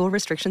 Fuel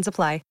restrictions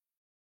apply.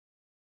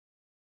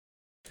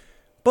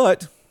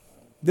 But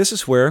this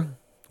is where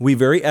we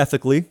very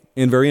ethically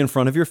and very in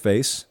front of your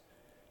face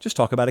just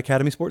talk about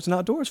Academy Sports and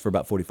Outdoors for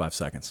about 45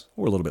 seconds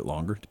or a little bit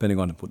longer, depending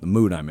on what the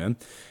mood I'm in.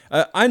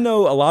 I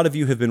know a lot of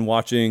you have been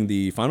watching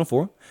the Final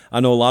Four. I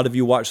know a lot of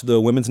you watched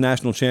the Women's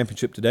National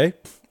Championship today.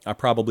 I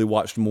probably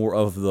watched more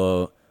of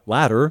the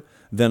latter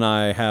than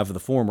I have the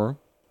former.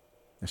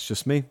 That's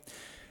just me.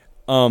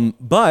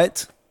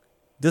 But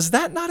does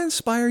that not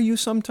inspire you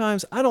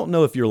sometimes? I don't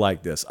know if you're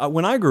like this.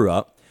 When I grew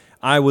up,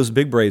 I was a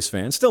big Braves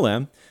fan, still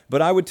am,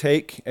 but I would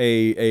take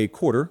a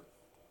quarter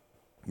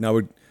and I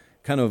would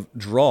kind of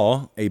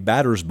draw a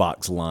batter's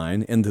box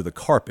line into the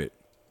carpet.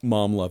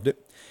 Mom loved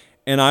it.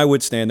 And I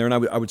would stand there and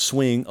I would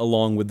swing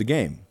along with the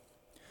game.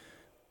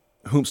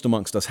 Whomst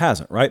amongst us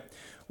hasn't, right?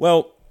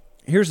 Well,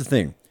 here's the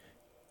thing.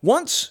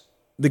 Once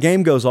the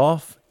game goes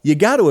off, you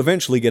got to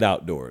eventually get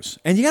outdoors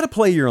and you got to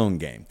play your own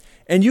game.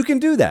 And you can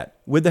do that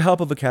with the help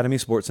of Academy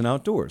Sports and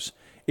Outdoors.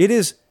 It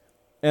is,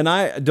 and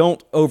I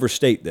don't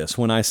overstate this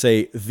when I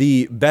say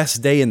the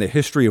best day in the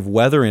history of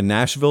weather in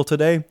Nashville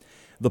today.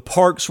 The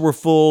parks were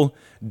full.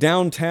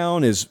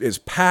 Downtown is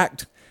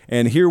packed.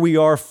 And here we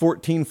are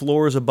 14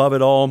 floors above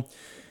it all.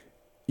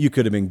 You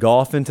could have been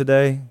golfing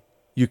today.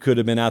 You could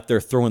have been out there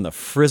throwing the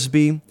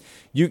Frisbee.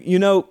 You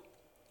know,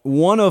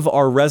 one of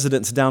our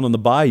residents down on the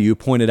bayou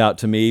pointed out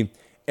to me,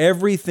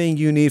 everything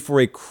you need for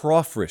a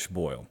crawfish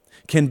boil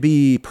can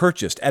be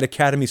purchased at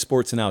Academy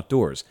Sports and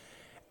Outdoors.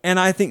 And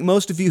I think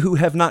most of you who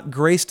have not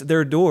graced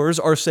their doors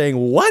are saying,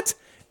 what?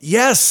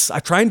 Yes, I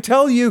try and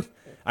tell you.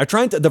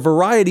 The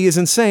variety is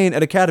insane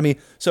at Academy.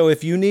 So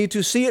if you need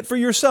to see it for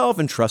yourself,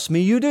 and trust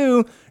me, you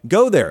do,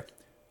 go there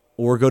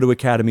or go to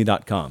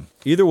academy.com.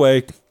 Either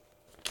way,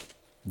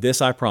 this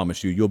I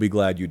promise you'll be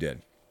glad you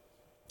did.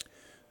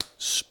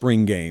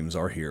 Spring games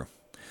are here.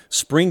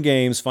 Spring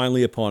games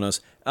finally upon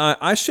us.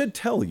 I should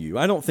tell you,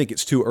 I don't think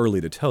it's too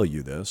early to tell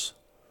you this.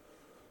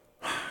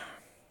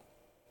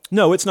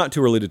 No, it's not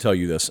too early to tell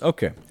you this.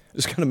 Okay,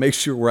 just going to make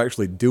sure we're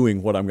actually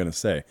doing what I'm going to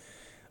say.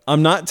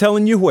 I'm not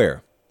telling you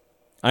where.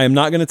 I am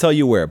not going to tell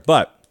you where,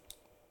 but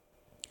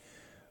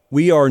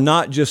we are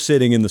not just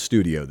sitting in the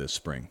studio this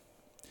spring.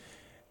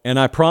 And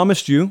I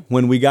promised you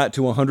when we got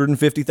to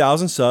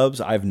 150,000 subs,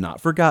 I've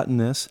not forgotten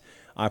this,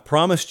 I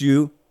promised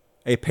you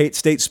a Pate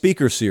State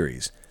Speaker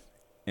Series.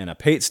 And a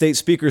Pate State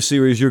Speaker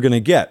Series you're going to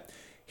get.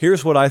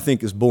 Here's what I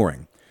think is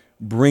boring.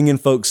 Bringing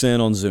folks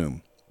in on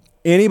Zoom.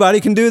 Anybody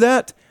can do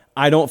that.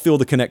 I don't feel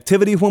the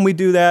connectivity when we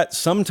do that.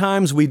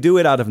 Sometimes we do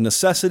it out of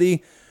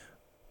necessity.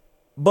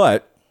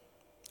 But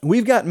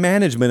we've got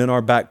management in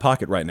our back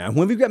pocket right now.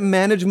 When we've got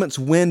management's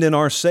wind in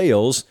our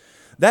sails,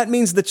 that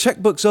means the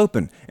checkbook's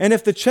open. And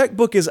if the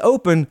checkbook is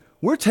open,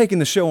 we're taking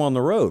the show on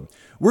the road.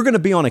 We're going to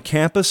be on a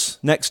campus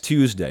next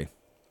Tuesday.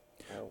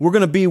 We're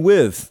going to be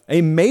with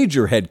a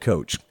major head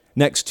coach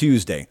next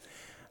Tuesday.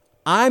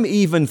 I'm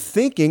even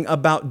thinking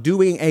about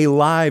doing a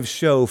live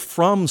show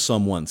from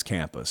someone's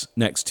campus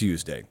next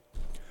Tuesday.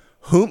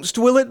 Whomst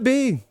will it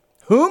be?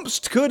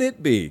 Whomst could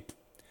it be?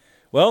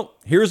 Well,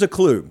 here's a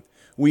clue.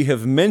 We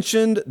have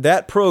mentioned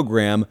that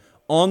program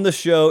on the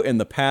show in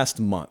the past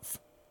month.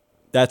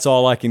 That's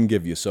all I can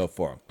give you so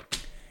far.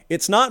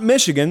 It's not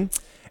Michigan,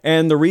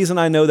 and the reason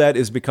I know that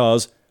is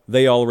because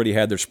they already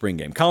had their spring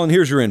game. Colin,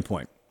 here's your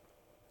endpoint.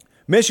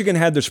 Michigan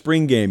had their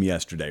spring game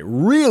yesterday.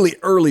 Really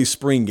early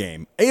spring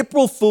game.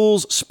 April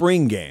Fool's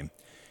spring game.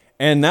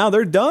 And now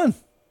they're done.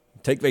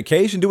 Take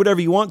vacation, do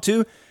whatever you want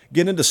to,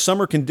 get into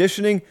summer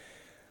conditioning.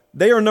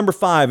 They are number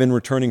 5 in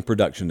returning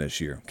production this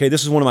year. Okay,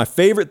 this is one of my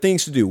favorite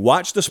things to do.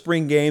 Watch the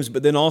spring games,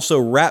 but then also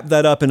wrap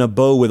that up in a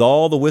bow with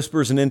all the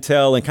whispers and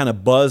intel and kind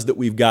of buzz that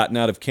we've gotten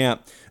out of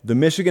camp. The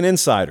Michigan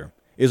Insider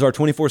is our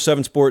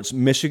 24/7 Sports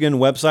Michigan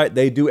website.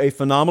 They do a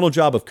phenomenal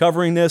job of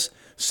covering this,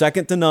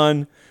 second to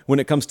none when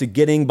it comes to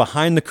getting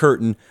behind the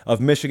curtain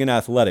of Michigan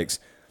athletics.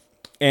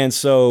 And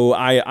so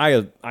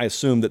I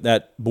assume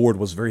that board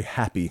was very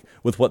happy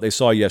with what they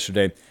saw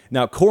yesterday.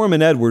 Now, Corum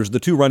and Edwards, the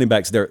two running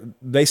backs there,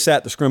 they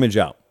sat the scrimmage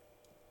out.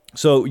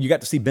 So you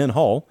got to see Ben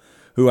Hall,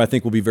 who I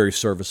think will be very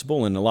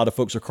serviceable, and a lot of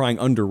folks are crying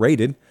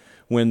underrated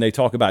when they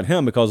talk about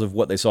him because of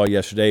what they saw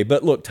yesterday.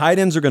 But look, tight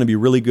ends are going to be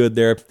really good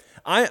there.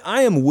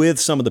 I am with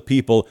some of the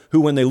people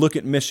who, when they look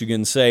at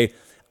Michigan, say,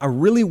 I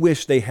really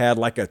wish they had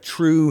like a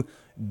true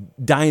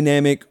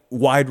dynamic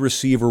wide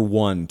receiver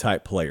 1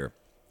 type player.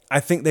 I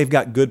think they've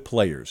got good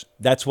players.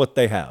 That's what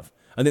they have.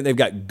 I think they've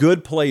got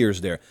good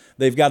players there.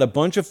 They've got a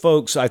bunch of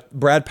folks.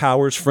 Brad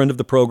Powers, friend of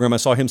the program, I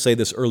saw him say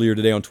this earlier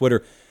today on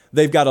Twitter.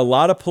 They've got a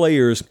lot of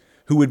players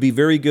who would be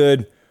very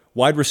good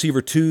wide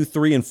receiver 2,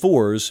 3, and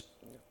 4s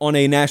on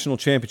a national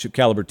championship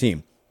caliber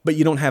team. But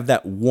you don't have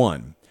that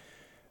one.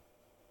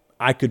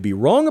 I could be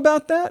wrong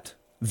about that.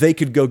 They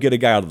could go get a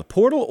guy out of the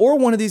portal, or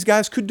one of these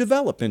guys could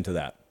develop into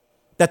that.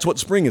 That's what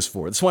spring is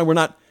for. That's why we're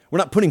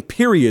not putting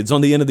periods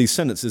on the end of these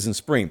sentences in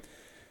spring.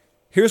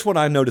 Here's what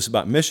I notice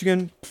about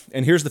Michigan,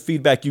 and here's the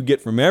feedback you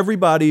get from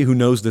everybody who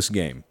knows this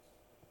game.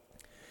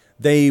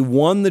 They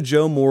won the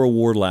Joe Moore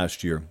Award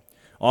last year.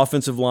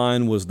 Offensive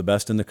line was the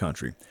best in the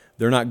country.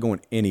 They're not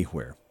going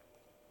anywhere.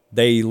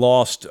 They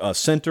lost a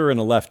center and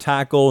a left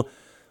tackle.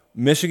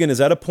 Michigan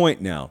is at a point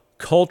now,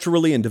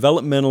 culturally and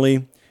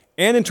developmentally,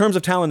 and in terms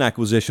of talent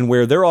acquisition,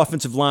 where their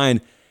offensive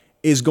line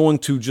is going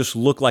to just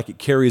look like it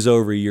carries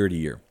over year to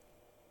year.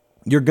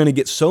 You're going to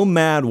get so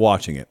mad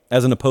watching it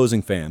as an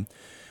opposing fan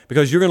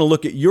because you're going to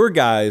look at your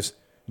guys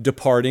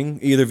departing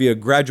either via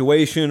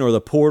graduation or the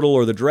portal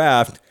or the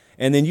draft,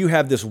 and then you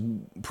have this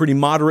pretty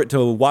moderate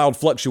to wild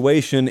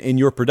fluctuation in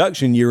your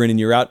production year in and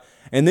year out,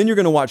 and then you're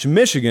going to watch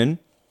Michigan,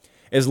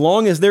 as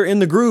long as they're in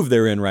the groove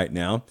they're in right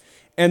now,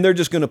 and they're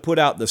just going to put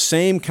out the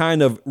same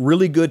kind of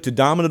really good to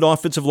dominant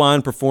offensive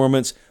line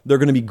performance. They're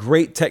going to be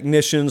great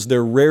technicians.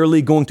 They're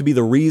rarely going to be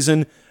the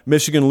reason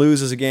Michigan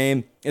loses a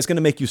game. It's going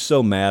to make you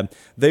so mad.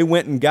 They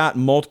went and got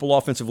multiple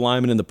offensive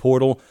linemen in the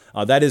portal.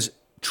 That is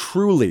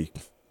truly,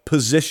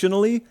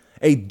 positionally,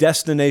 a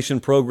destination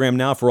program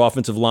now for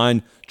offensive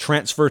line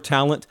transfer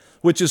talent,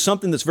 which is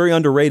something that's very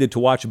underrated to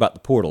watch about the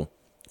portal.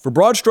 For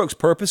broad strokes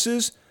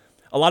purposes,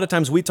 a lot of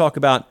times we talk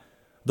about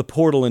the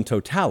portal in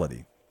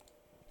totality.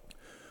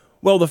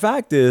 Well, the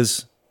fact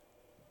is,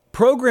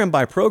 program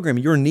by program,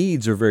 your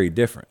needs are very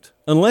different.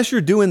 Unless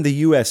you're doing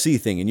the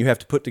USC thing and you have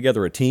to put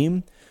together a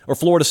team, or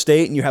Florida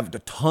State and you have a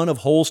ton of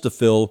holes to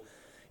fill,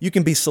 you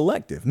can be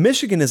selective.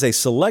 Michigan is a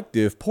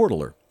selective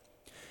portaler.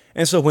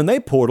 And so when they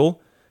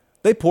portal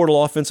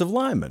offensive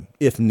linemen,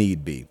 if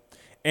need be.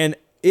 And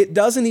it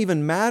doesn't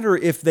even matter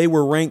if they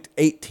were ranked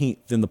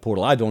 18th in the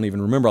portal. I don't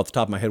even remember off the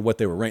top of my head what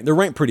they were ranked. They're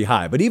ranked pretty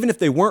high. But even if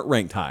they weren't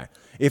ranked high,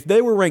 if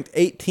they were ranked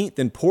 18th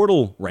in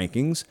portal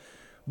rankings,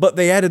 but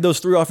they added those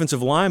 3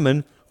 offensive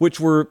linemen, which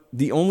were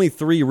the only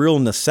 3 real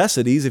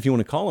necessities, if you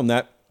want to call them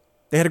that,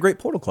 they had a great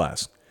portal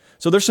class.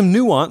 So there's some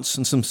nuance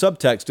and some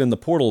subtext in the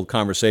portal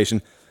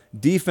conversation.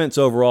 Defense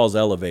overall is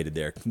elevated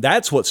there.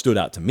 That's what stood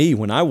out to me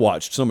when I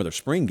watched some of their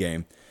spring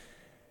game.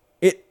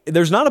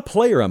 There's not a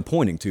player I'm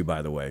pointing to,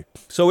 by the way.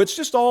 So it's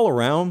just all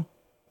around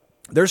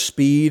their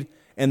speed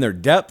and their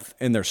depth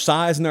and their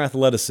size and their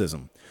athleticism.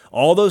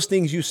 All those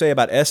things you say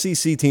about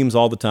SEC teams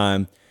all the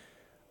time.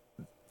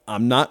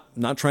 I'm not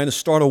trying to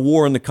start a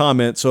war in the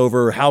comments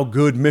over how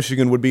good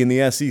Michigan would be in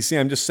the SEC.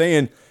 I'm just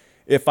saying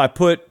if I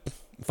put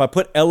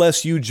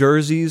LSU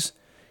jerseys,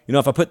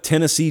 if I put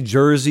Tennessee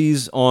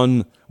jerseys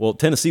on, well,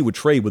 Tennessee would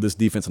trade with this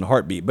defense in a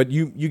heartbeat, but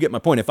you get my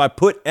point. If I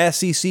put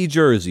SEC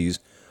jerseys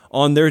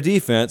on their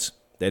defense,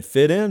 they'd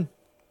fit in.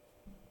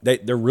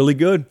 They're really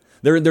good.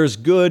 They're as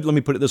good, let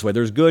me put it this way,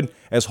 they're as good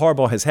as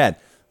Harbaugh has had.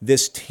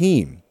 This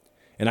team,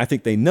 and I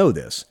think they know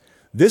this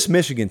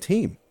Michigan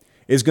team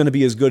is going to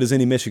be as good as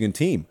any Michigan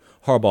team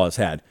Harbaugh has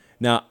had.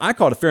 Now, I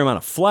caught a fair amount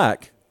of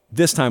flack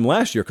this time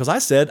last year because I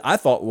said I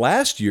thought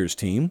last year's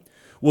team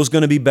was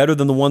going to be better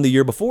than the one the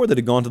year before that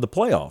had gone to the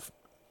playoff.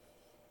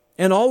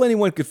 And all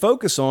anyone could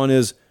focus on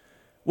is,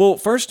 well,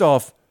 first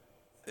off,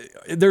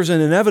 there's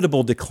an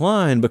inevitable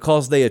decline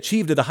because they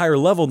achieved at a higher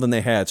level than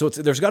they had. So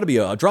there's got to be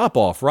a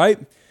drop-off, right?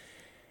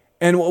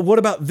 And what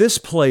about this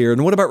player?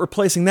 And what about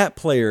replacing that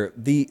player?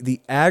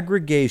 The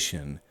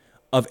aggregation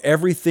of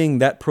everything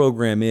that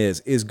program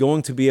is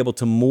going to be able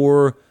to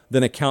more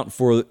than account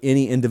for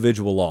any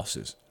individual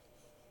losses.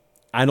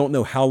 I don't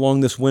know how long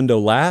this window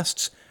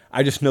lasts.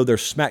 I just know they're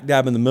smack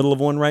dab in the middle of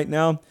one right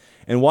now.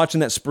 And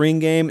watching that spring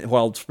game,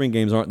 while spring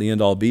games aren't the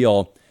end-all,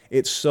 be-all,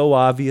 it's so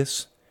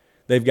obvious.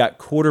 They've got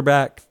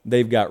quarterback,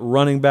 they've got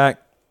running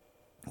back,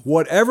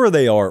 whatever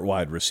they are at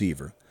wide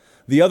receiver.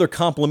 The other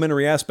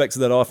complementary aspects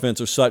of that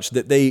offense are such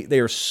that they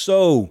are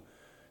so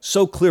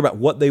clear about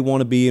what they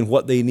want to be and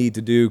what they need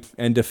to do.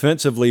 And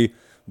defensively,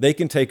 they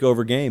can take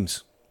over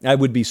games. I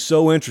would be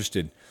so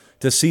interested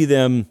to see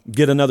them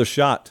get another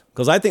shot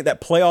because I think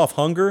that playoff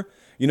hunger,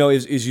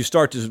 as you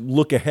start to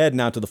look ahead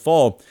now to the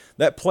fall,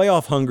 that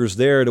playoff hunger's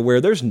there to where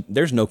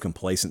there's no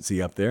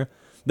complacency up there.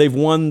 They've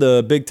won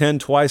the Big Ten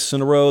twice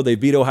in a row. They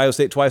beat Ohio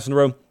State twice in a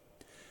row.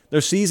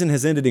 Their season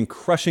has ended in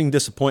crushing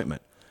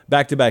disappointment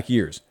back-to-back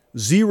years.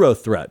 Zero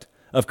threat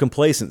of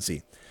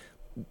complacency.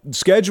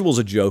 Schedule's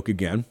a joke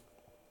again.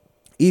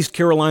 East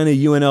Carolina,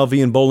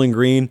 UNLV, and Bowling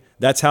Green,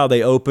 that's how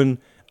they open.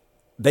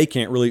 They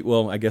can't really,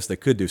 well, I guess they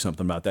could do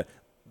something about that.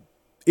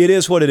 It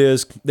is what it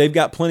is. They've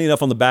got plenty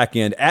enough on the back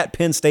end. At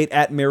Penn State,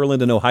 at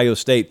Maryland, and Ohio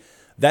State,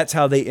 that's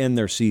how they end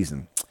their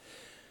season.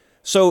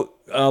 So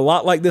a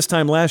lot like this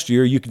time last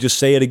year, you could just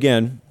say it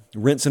again,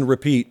 rinse and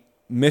repeat.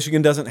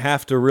 Michigan doesn't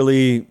have to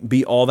really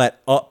be all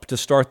that up to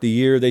start the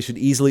year. They should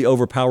easily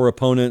overpower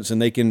opponents,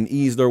 and they can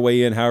ease their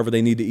way in however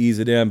they need to ease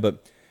it in.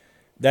 But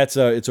it's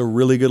a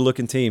really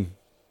good-looking team.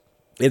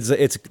 It's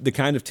the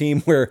kind of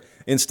team where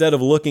instead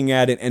of looking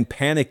at it and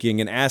panicking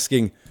and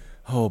asking,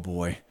 oh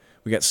boy,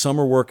 we got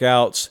summer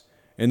workouts,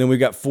 and then we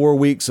got 4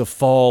 weeks of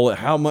fall.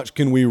 How much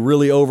can we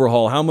really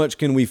overhaul? How much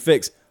can we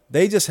fix?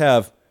 They just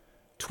have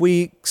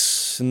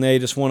tweaks, and they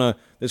just want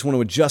to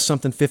adjust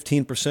something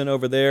 15%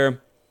 over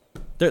there.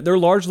 They're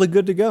largely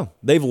good to go.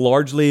 They've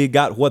largely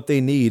got what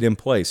they need in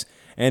place.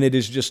 And it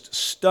is just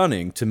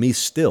stunning to me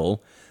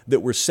still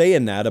that we're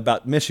saying that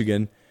about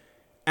Michigan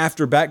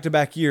after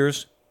back-to-back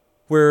years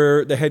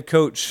where the head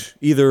coach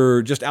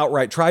either just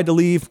outright tried to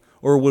leave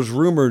or was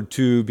rumored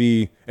to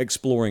be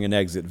exploring an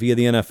exit via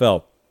the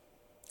NFL.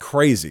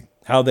 Crazy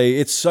how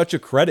it's such a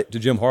credit to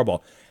Jim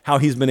Harbaugh, how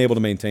he's been able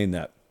to maintain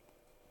that.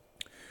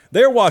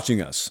 They're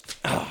watching us.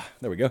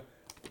 There we go.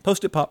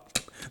 Post-it pop.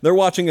 They're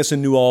watching us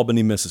in New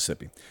Albany,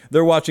 Mississippi.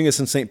 They're watching us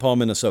in St. Paul,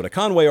 Minnesota,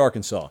 Conway,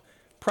 Arkansas,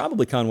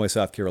 probably Conway,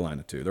 South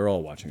Carolina, too. They're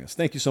all watching us.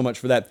 Thank you so much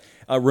for that.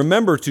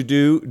 Remember to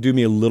do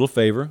me a little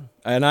favor,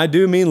 and I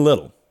do mean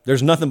little.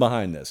 There's nothing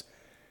behind this.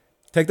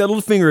 Take that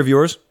little finger of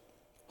yours,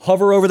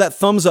 hover over that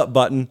thumbs up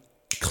button,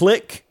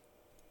 click,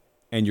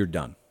 and you're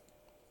done.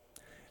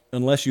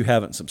 Unless you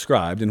haven't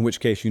subscribed, in which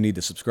case you need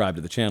to subscribe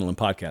to the channel and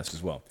podcast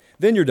as well.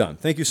 Then you're done.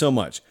 Thank you so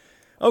much.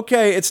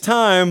 Okay, it's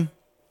time.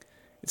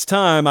 It's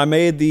time. I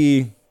made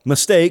the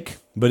mistake,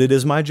 but it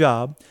is my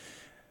job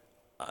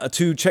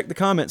to check the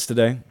comments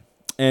today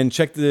and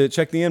check the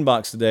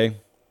inbox today.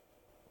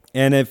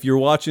 And if you're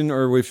watching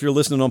or if you're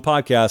listening on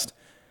podcast,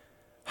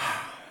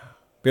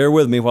 bear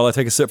with me while I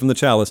take a sip from the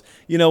chalice.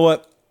 You know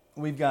what?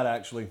 We got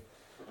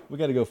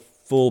to go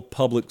full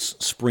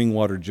Publix spring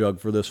water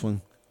jug for this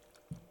one.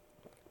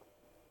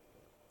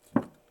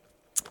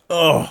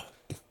 Oh,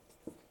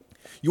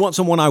 you want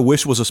someone I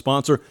wish was a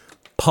sponsor?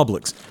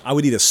 Publix. I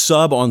would eat a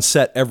sub on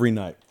set every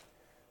night.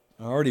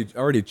 I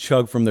already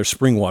chugged from their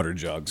spring water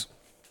jugs.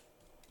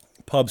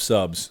 Pub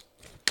subs.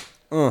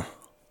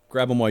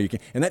 Grab them while you can.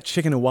 And that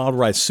chicken and wild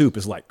rice soup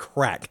is like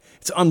crack.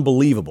 It's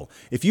unbelievable.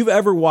 If you've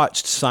ever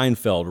watched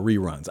Seinfeld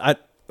reruns,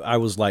 I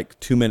was like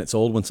 2 minutes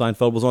old when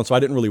Seinfeld was on, so I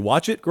didn't really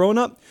watch it growing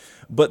up.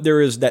 But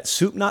there is that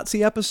Soup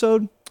Nazi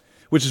episode,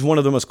 which is one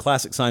of the most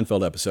classic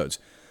Seinfeld episodes.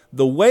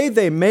 The way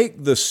they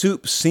make the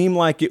soup seem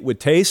like it would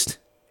taste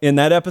in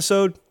that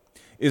episode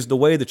is the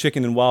way the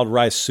chicken and wild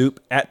rice soup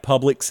at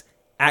Publix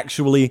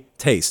actually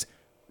tastes.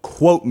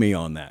 Quote me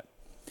on that.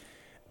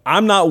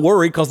 I'm not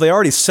worried because they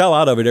already sell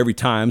out of it every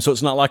time, so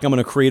it's not like I'm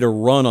going to create a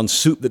run on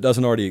soup that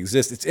doesn't already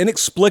exist. It's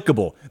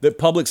inexplicable that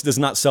Publix does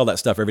not sell that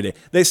stuff every day.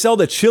 They sell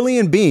the chili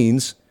and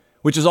beans,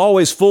 which is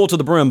always full to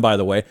the brim, by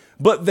the way,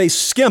 but they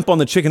skimp on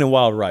the chicken and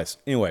wild rice.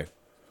 Anyway,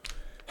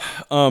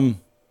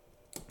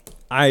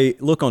 I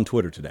look on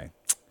Twitter today,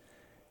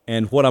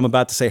 and what I'm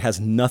about to say has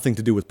nothing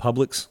to do with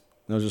Publix.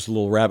 That was just a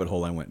little rabbit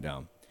hole I went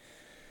down.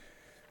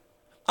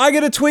 I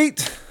get a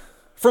tweet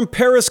from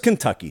Paris,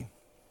 Kentucky.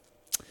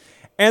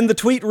 And the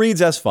tweet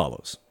reads as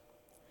follows.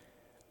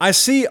 I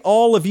see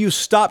all of you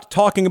stopped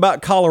talking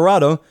about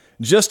Colorado.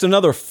 Just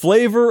another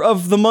flavor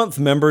of the month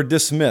member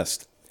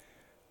dismissed.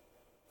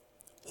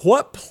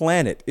 What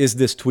planet is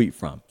this tweet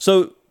from?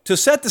 So to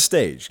set the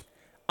stage,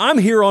 I'm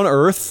here on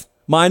Earth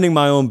minding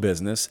my own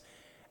business.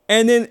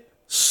 And then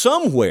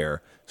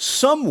somewhere,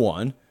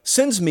 someone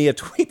sends me a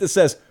tweet that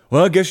says,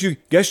 well, guess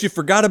you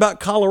forgot about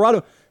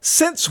Colorado.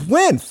 Since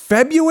when?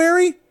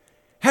 February?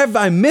 Have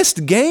I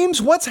missed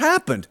games? What's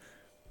happened?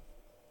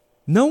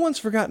 No one's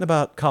forgotten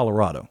about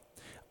Colorado.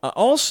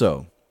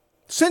 Also,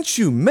 since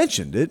you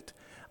mentioned it,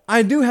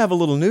 I do have a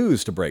little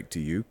news to break to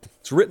you.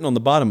 It's written on the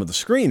bottom of the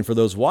screen for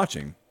those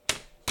watching.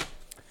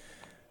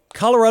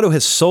 Colorado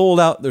has sold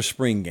out their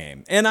spring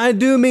game. And I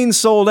do mean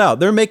sold out.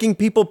 They're making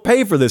people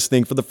pay for this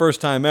thing for the first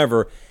time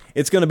ever.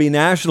 It's going to be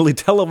nationally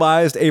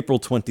televised April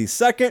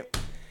 22nd.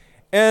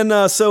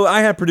 And so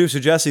I had producer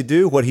Jesse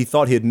do what he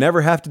thought he'd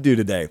never have to do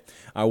today.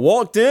 I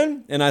walked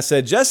in and I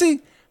said,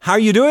 Jesse, how are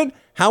you doing?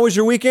 How was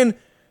your weekend?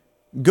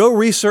 Go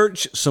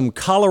research some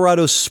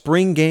Colorado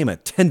spring game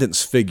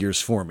attendance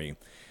figures for me.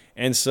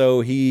 And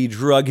so he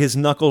drug his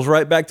knuckles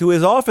right back to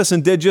his office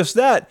and did just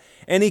that.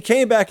 And he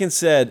came back and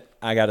said,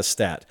 I got a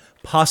stat,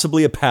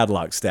 possibly a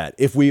padlock stat.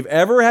 If we've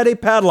ever had a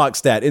padlock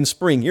stat in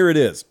spring, here it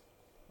is.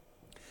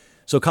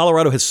 So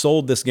Colorado has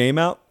sold this game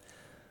out.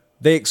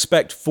 They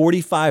expect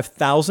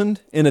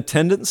 45,000 in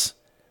attendance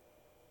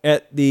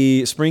at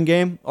the spring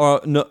game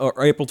or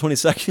April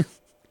 22nd.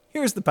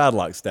 Here's the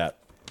padlock stat.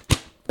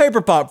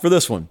 Paper pop for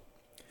this one.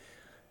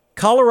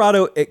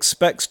 Colorado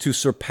expects to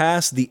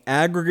surpass the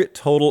aggregate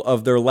total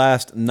of their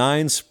last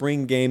 9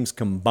 spring games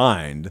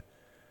combined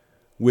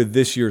with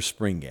this year's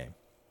spring game.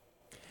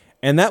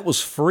 And that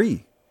was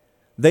free.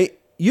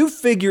 You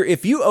figure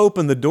if you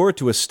open the door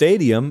to a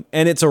stadium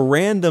and it's a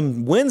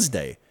random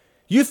Wednesday,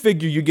 you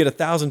figure you get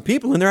 1,000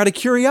 people in there out of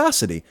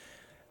curiosity.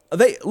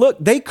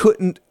 They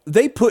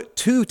put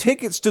 2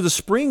 tickets to the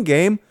spring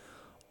game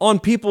on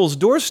people's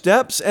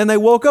doorsteps and they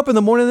woke up in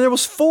the morning and there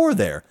was 4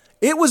 there.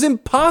 It was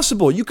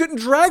impossible. You couldn't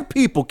drag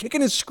people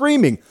kicking and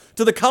screaming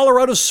to the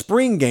Colorado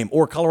spring game,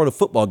 or Colorado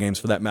football games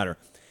for that matter.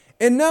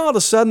 And now all of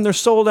a sudden they're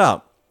sold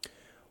out.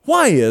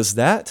 Why is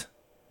that?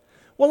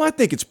 Well, I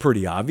think it's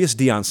pretty obvious.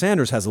 Deion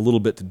Sanders has a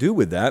little bit to do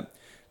with that.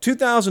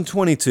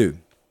 2022,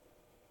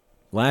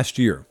 last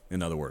year,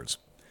 in other words,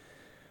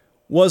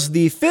 was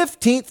the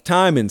 15th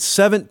time in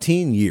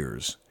 17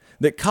 years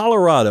that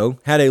Colorado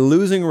had a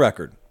losing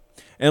record.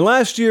 And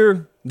last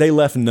year, they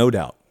left no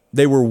doubt.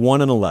 They were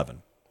 1-11.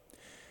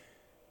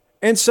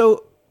 And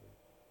so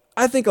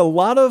I think a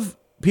lot of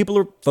people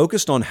are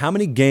focused on how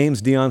many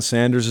games Deion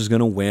Sanders is going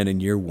to win in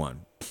year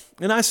one.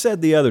 And I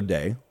said the other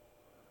day,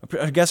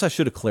 I guess I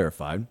should have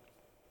clarified,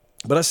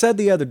 but I said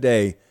the other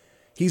day,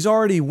 he's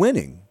already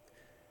winning.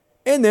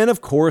 And then,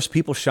 of course,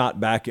 people shot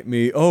back at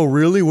me, oh,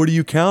 really? What are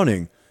you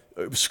counting?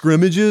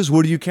 Scrimmages?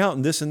 What are you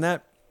counting? This and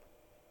that?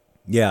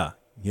 Yeah.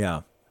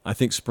 I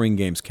think spring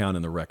games count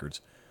in the records.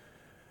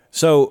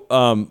 So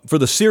for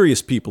the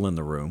serious people in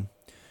the room,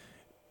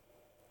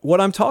 what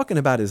I'm talking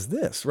about is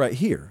this right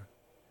here.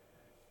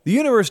 The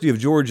University of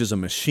Georgia is a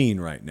machine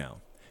right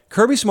now.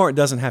 Kirby Smart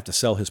doesn't have to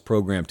sell his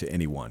program to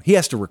anyone. He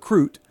has to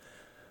recruit.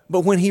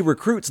 But when he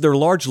recruits, they're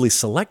largely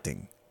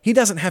selecting. He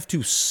doesn't have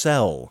to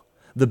sell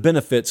the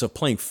benefits of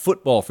playing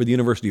football for the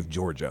University of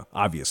Georgia,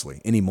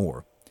 obviously,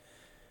 anymore.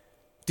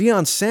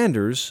 Deion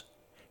Sanders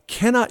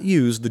cannot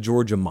use the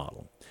Georgia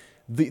model.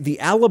 The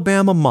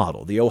Alabama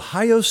model, the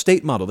Ohio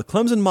State model, the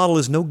Clemson model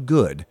is no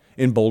good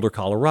in Boulder,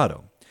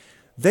 Colorado.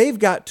 They've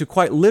got to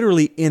quite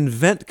literally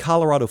invent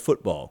Colorado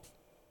football.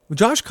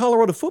 Josh,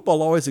 Colorado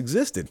football always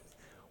existed.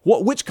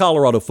 Which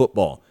Colorado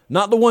football?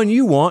 Not the one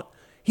you want.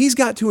 He's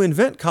got to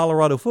invent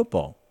Colorado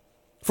football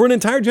for an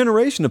entire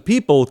generation of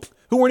people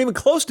who weren't even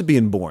close to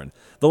being born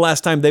the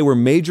last time they were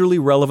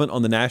majorly relevant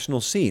on the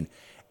national scene.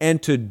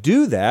 And to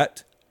do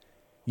that,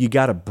 you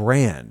got to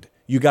brand,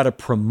 you got to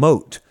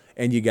promote,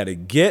 and you got to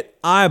get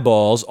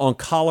eyeballs on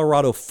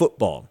Colorado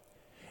football.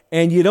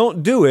 And you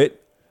don't do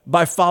it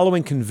by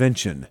following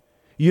convention.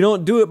 You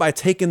don't do it by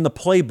taking the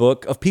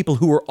playbook of people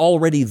who are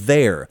already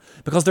there,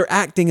 because they're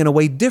acting in a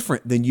way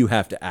different than you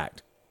have to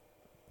act.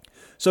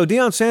 So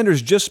Deion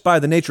Sanders, just by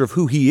the nature of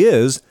who he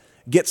is,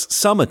 gets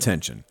some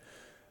attention.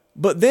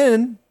 But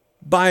then,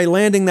 by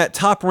landing that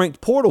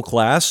top-ranked portal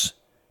class,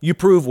 you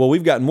prove, well,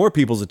 we've gotten more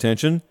people's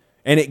attention,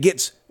 and it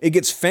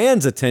gets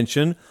fans'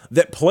 attention,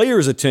 that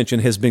players'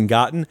 attention has been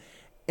gotten,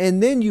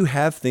 and then you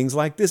have things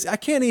like this. I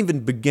can't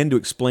even begin to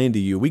explain to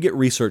you. We get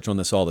research on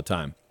this all the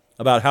time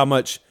about how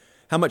much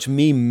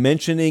me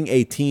mentioning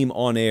a team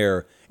on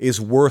air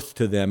is worth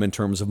to them in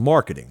terms of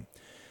marketing.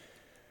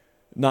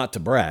 Not to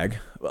brag,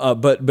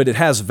 but it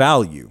has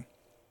value.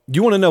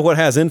 You want to know what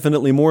has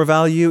infinitely more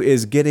value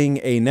is getting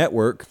a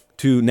network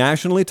to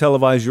nationally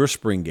televise your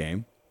spring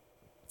game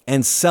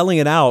and selling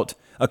it out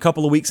a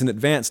couple of weeks in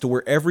advance to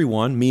where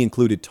everyone, me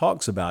included,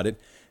 talks about it.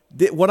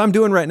 What I'm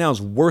doing right now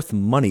is worth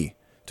money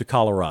to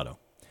Colorado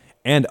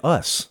and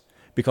us,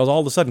 because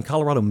all of a sudden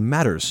Colorado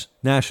matters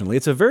nationally.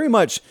 It's very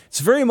much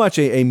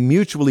a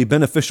mutually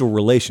beneficial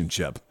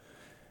relationship,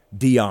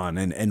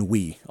 Deion and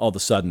we, all of a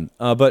sudden.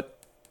 But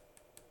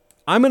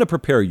I'm going to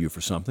prepare you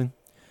for something.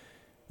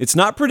 It's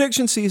not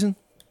prediction season,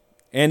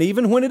 and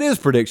even when it is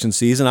prediction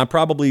season, I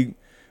probably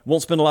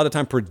won't spend a lot of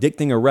time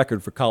predicting a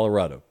record for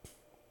Colorado.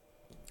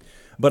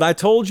 But I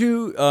told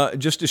you,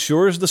 just as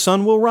sure as the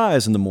sun will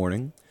rise in the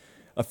morning,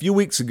 a few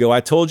weeks ago,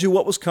 I told you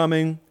what was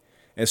coming.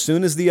 As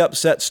soon as the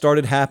upset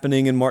started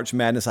happening in March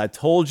Madness, I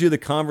told you the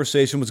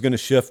conversation was going to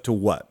shift to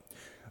what?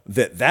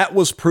 That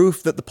was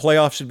proof that the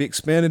playoffs should be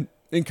expanded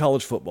in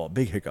college football.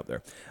 Big hiccup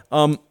there.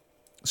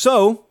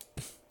 So,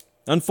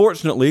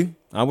 unfortunately,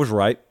 I was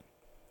right.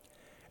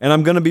 And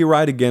I'm going to be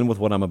right again with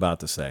what I'm about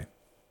to say.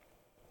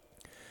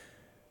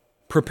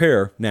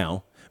 Prepare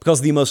now, because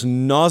the most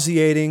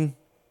nauseating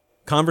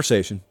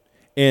conversation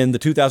in the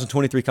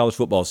 2023 college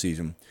football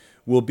season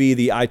will be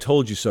the I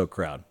told you so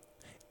crowd.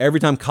 Every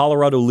time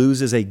Colorado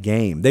loses a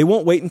game, they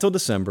won't wait until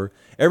December.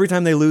 Every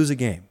time they lose a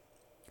game,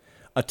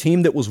 a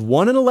team that was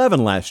 1-11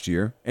 last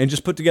year and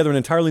just put together an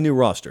entirely new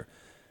roster.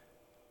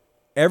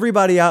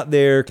 Everybody out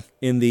there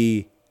in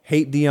the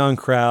hate Deion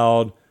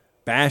crowd,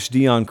 bash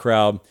Deion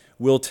crowd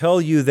will tell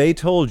you they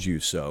told you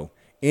so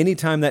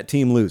anytime that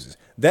team loses.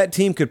 That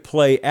team could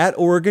play at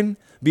Oregon,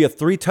 be a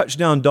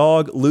 3-touchdown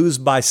dog, lose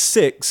by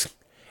 6,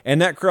 and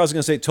that crowd's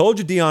going to say, told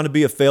you Deion to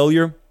be a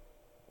failure.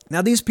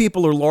 Now, these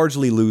people are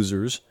largely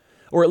losers,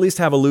 or at least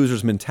have a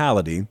loser's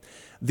mentality.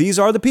 These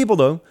are the people,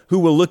 though, who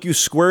will look you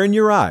square in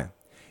your eye.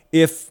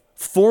 If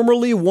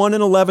formerly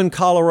 1-11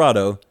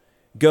 Colorado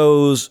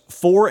goes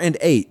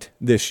 4-8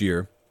 this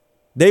year,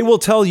 they will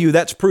tell you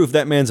that's proof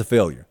that man's a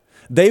failure.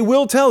 They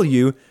will tell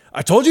you,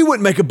 I told you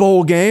wouldn't make a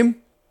bowl game.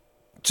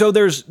 So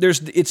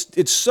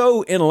it's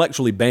so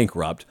intellectually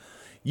bankrupt.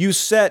 You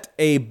set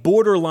a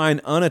borderline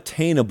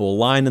unattainable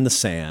line in the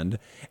sand,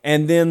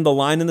 and then the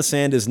line in the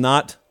sand is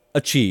not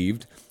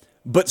achieved,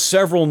 but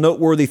several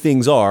noteworthy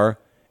things are,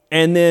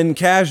 and then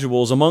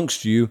casuals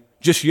amongst you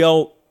just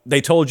yell,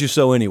 they told you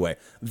so anyway.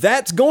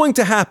 That's going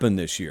to happen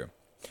this year.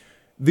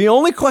 The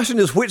only question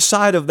is, which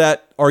side of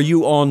that are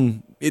you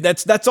on?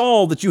 That's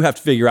all that you have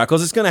to figure out,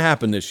 because it's going to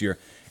happen this year.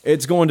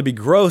 It's going to be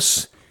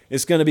gross.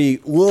 It's going to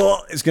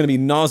be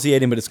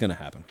nauseating, but it's going to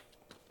happen.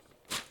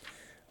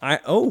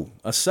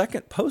 A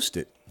second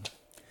Post-it.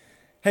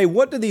 Hey,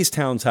 what do these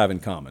towns have in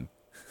common?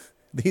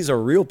 These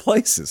are real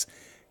places.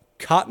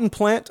 Cotton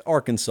Plant,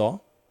 Arkansas.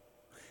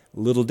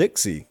 Little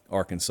Dixie,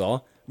 Arkansas.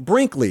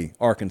 Brinkley,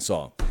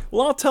 Arkansas.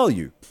 Well, I'll tell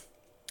you,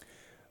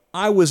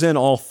 I was in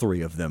all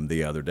three of them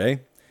the other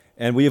day,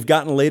 and we have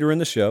gotten later in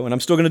the show, and I'm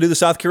still going to do the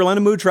South Carolina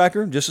Mood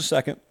Tracker in just a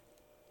second.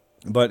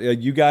 But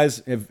you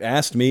guys have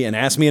asked me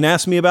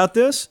about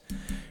this,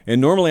 and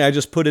normally I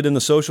just put it in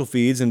the social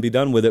feeds and be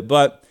done with it.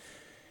 But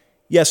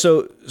yeah,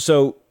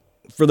 so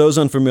for those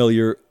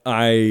unfamiliar,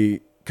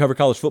 I cover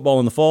college football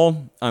in the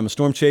fall. I'm a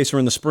storm chaser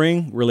in the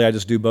spring. Really, I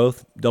just do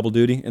both, double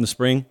duty in the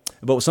spring.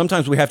 But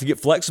sometimes we have to get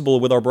flexible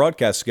with our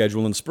broadcast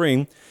schedule in the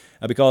spring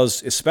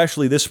because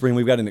especially this spring,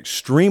 we've got an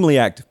extremely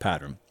active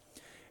pattern.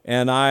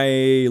 And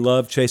I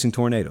love chasing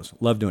tornadoes,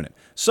 love doing it.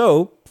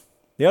 So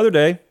the other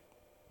day,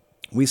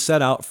 we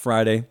set out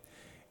Friday,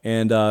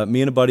 and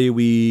me and a buddy,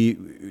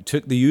 we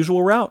took the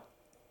usual route.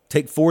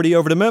 Take 40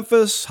 over to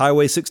Memphis,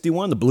 Highway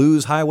 61, the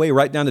Blues Highway,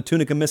 right down to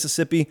Tunica,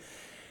 Mississippi.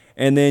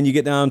 And then you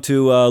get down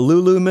to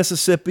Lulu,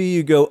 Mississippi.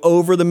 You go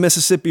over the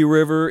Mississippi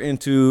River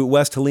into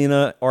West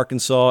Helena,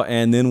 Arkansas,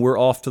 and then we're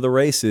off to the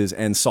races,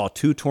 and saw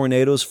 2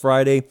 tornadoes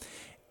Friday.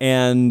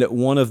 And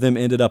one of them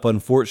ended up,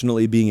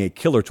 unfortunately, being a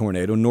killer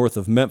tornado north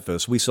of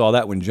Memphis. We saw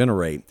that one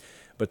generate,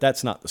 but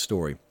that's not the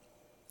story.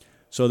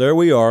 So there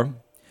we are.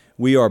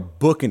 We are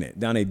booking it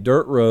down a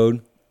dirt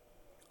road.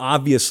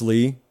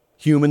 Obviously,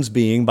 Humans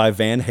Being by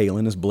Van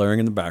Halen is blaring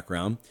in the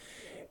background.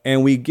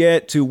 And we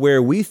get to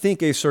where we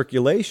think a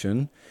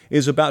circulation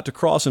is about to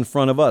cross in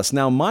front of us.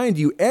 Now, mind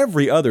you,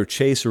 every other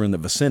chaser in the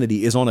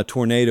vicinity is on a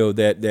tornado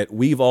that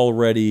we've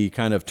already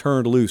kind of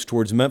turned loose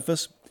towards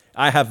Memphis.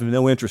 I have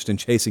no interest in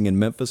chasing in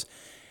Memphis.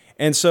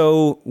 And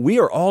so we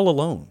are all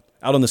alone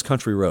out on this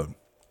country road.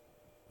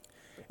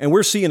 And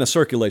we're seeing a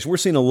circulation. We're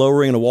seeing a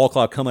lowering and a wall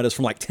cloud come at us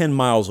from like 10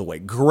 miles away.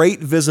 Great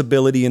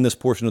visibility in this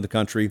portion of the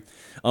country,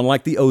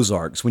 unlike the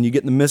Ozarks. When you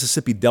get in the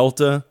Mississippi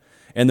Delta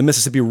and the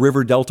Mississippi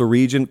River Delta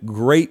region,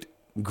 great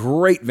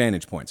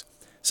vantage points.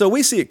 So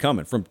we see it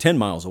coming from 10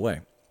 miles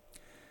away.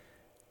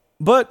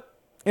 But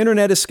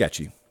internet is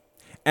sketchy,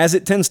 as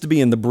it tends to be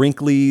in the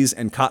Brinkleys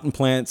and Cotton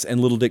Plants and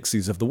Little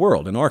Dixies of the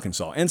world in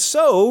Arkansas. And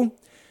so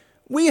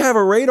we have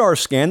a radar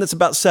scan that's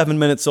about 7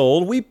 minutes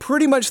old. We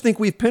pretty much think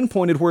we've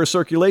pinpointed where a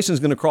circulation is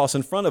going to cross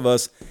in front of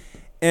us,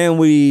 and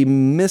we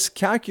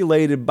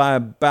miscalculated by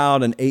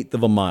about 1/8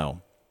 of a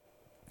mile.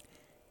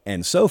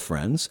 And so,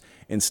 friends,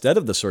 instead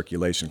of the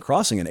circulation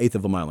crossing 1/8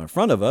 of a mile in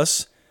front of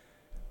us,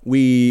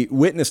 we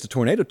witnessed a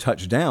tornado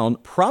touch down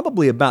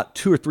probably about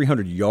 200 or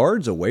 300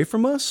 yards away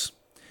from us.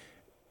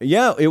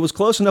 Yeah, it was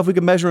close enough we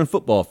could measure in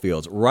football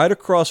fields. Right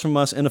across from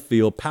us in a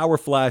field, power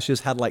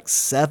flashes, had like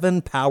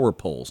 7 power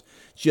poles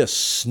just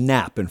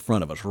snap in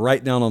front of us,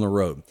 right down on the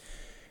road.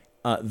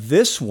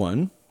 This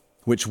one,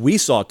 which we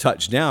saw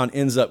touch down,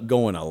 ends up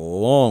going a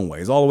long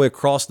ways, all the way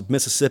across the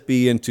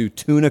Mississippi into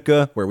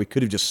Tunica, where we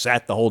could have just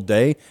sat the whole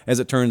day, as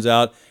it turns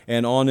out,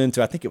 and on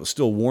into, I think it was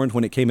still warned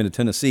when it came into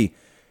Tennessee.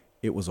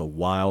 It was a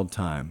wild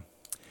time.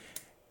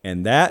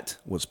 And that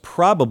was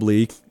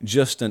probably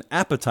just an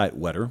appetite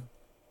whetter,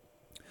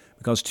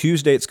 because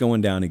Tuesday it's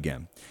going down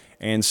again.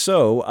 And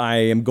so I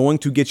am going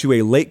to get you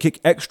a Late Kick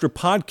Extra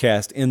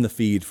podcast in the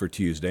feed for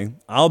Tuesday.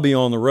 I'll be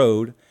on the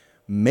road,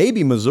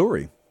 maybe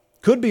Missouri.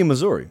 Could be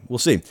Missouri. We'll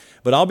see.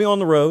 But I'll be on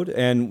the road,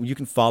 and you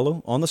can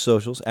follow on the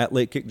socials at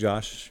Late Kick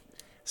Josh.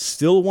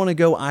 Still want to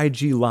go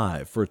IG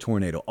Live for a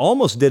tornado.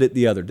 Almost did it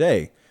the other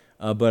day,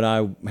 but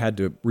I had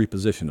to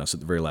reposition us at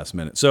the very last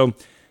minute. So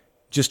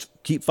just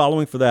keep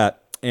following for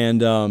that,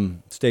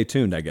 and stay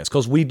tuned, I guess,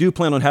 because we do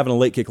plan on having a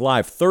Late Kick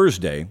Live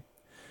Thursday.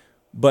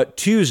 But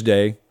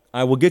Tuesday,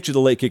 I will get you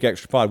the Late Kick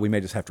Extra pod. We may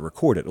just have to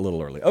record it a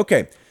little early.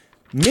 Okay.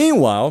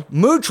 Meanwhile,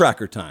 Mood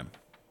Tracker time.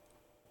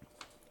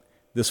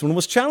 This one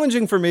was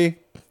challenging for me.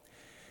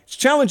 It's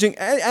challenging.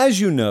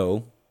 As you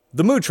know,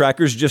 the Mood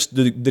Tracker is just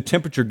the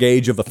temperature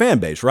gauge of the fan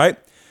base, right?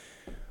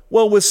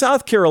 Well, with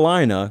South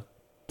Carolina,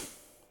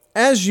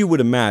 as you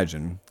would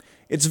imagine,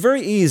 it's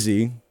very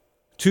easy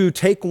to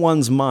take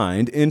one's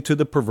mind into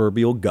the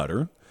proverbial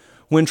gutter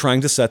when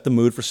trying to set the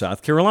mood for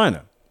South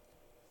Carolina,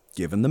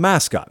 given the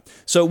mascot.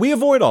 So we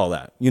avoid all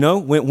that. You know,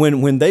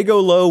 when they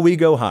go low, we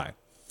go high.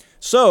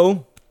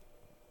 So,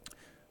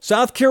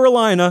 South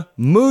Carolina,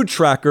 Mood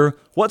Tracker,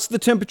 what's the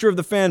temperature of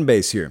the fan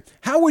base here?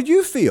 How would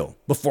you feel,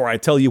 before I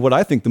tell you what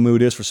I think the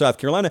mood is for South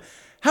Carolina,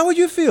 how would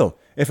you feel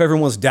if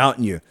everyone's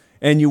doubting you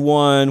and you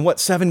won,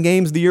 7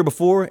 games the year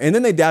before, and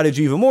then they doubted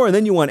you even more, and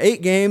then you won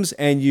 8 games,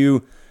 and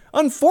you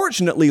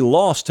unfortunately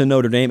lost to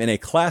Notre Dame in a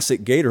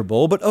classic Gator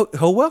Bowl, but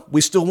oh well, we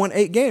still won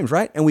 8 games,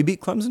 right? And we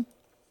beat Clemson?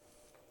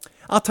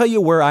 I'll tell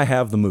you where I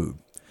have the mood.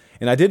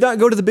 And I did not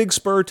go to the Big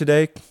Spur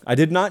today. I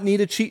did not need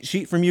a cheat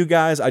sheet from you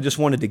guys. I just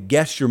wanted to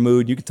guess your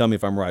mood. You can tell me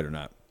if I'm right or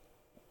not.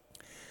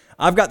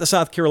 I've got the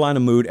South Carolina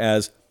mood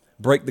as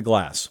break the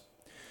glass.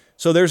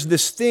 So there's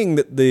this thing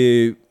that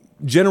the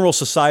general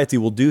society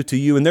will do to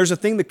you, and there's a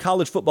thing the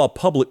college football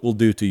public will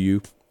do to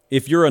you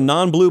if you're a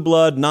non-blue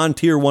blood,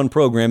 non-tier 1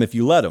 program, if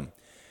you let them.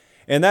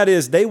 And that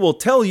is, they will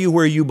tell you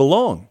where you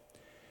belong.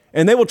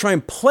 And they will try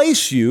and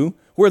place you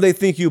where they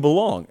think you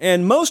belong.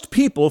 And most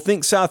people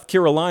think South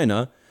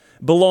Carolina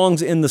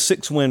belongs in the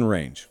 6-win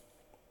range.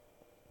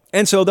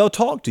 And so they'll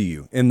talk to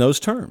you in those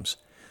terms.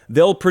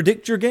 They'll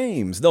predict your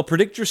games. They'll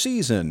predict your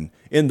season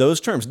in those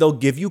terms. They'll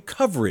give you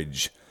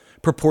coverage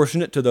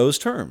proportionate to those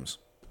terms.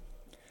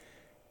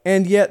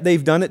 And yet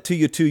they've done it to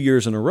you 2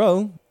 years in a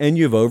row, and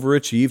you've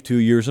overachieved 2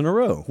 years in a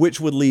row,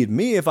 which would lead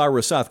me, if I were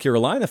a South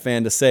Carolina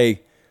fan, to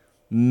say,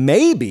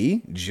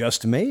 maybe,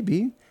 just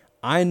maybe,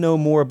 I know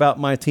more about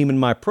my team and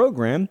my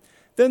program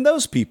than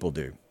those people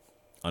do.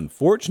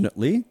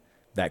 Unfortunately,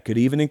 that could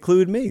even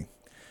include me.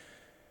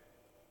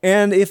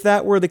 And if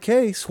that were the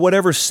case,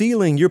 whatever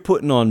ceiling you're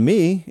putting on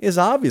me is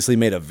obviously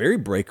made of very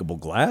breakable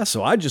glass,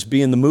 so I'd just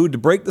be in the mood to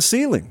break the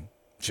ceiling.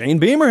 Shane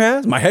Beamer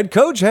has, my head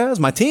coach has,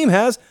 my team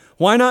has.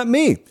 Why not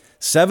me?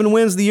 7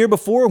 wins the year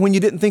before when you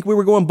didn't think we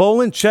were going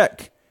bowling?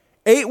 Check.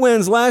 8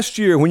 wins last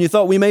year when you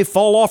thought we may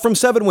fall off from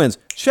 7 wins?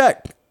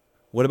 Check.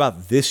 What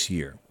about this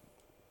year?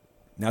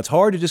 Now, it's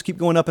hard to just keep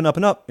going up and up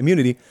and up,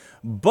 immunity,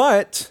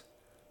 but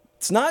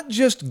it's not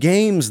just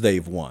games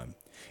they've won.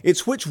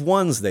 It's which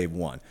ones they've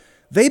won.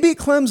 They beat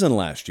Clemson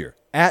last year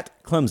at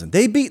Clemson.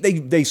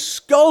 They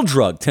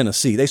skull-drugged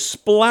Tennessee. They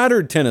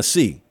splattered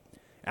Tennessee.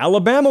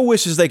 Alabama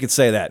wishes they could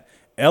say that.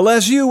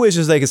 LSU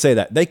wishes they could say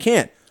that. They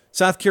can't.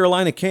 South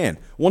Carolina can.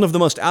 One of the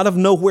most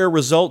out-of-nowhere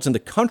results in the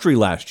country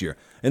last year.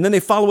 And then they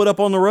follow it up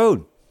on the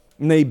road.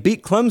 And they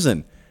beat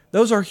Clemson.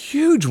 Those are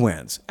huge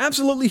wins.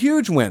 Absolutely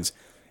huge wins.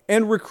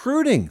 And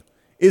recruiting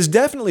is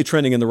definitely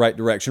trending in the right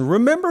direction.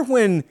 Remember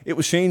when it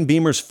was Shane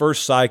Beamer's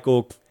first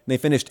cycle, and they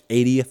finished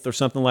 80th or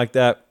something like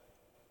that?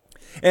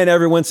 And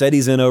everyone said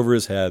he's in over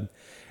his head.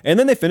 And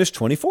then they finished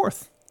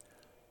 24th.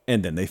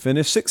 And then they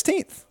finished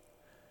 16th.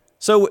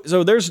 So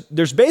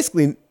there's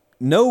basically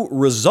no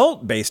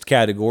result-based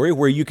category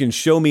where you can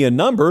show me a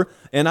number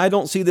and I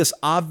don't see this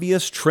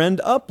obvious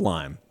trend up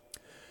line.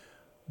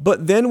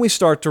 But then we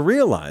start to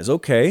realize,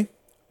 okay,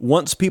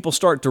 once people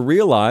start to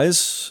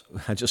realize,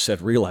 I just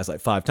said realize like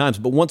 5 times,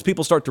 but once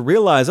people start to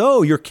realize,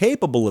 oh, you're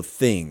capable of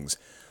things,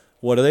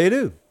 what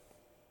do?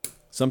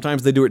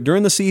 Sometimes they do it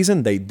during the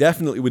season. They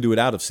definitely would do it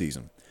out of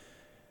season.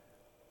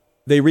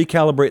 They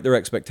recalibrate their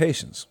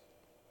expectations.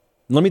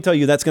 Let me tell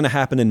you, that's going to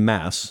happen en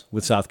masse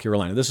with South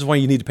Carolina. This is why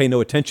you need to pay no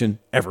attention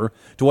ever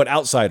to what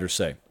outsiders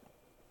say.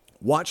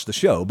 Watch the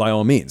show, by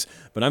all means.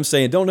 But I'm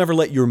saying don't ever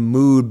let your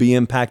mood be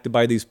impacted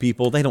by these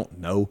people. They don't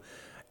know.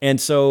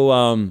 And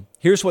so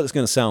here's what it's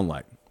going to sound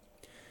like.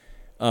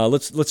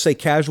 Let's say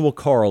Casual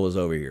Carl is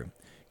over here.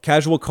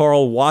 Casual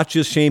Carl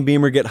watches Shane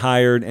Beamer get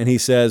hired, and he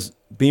says,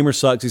 Beamer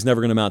sucks. He's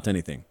never going to amount to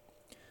anything.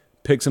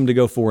 Picks him to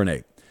go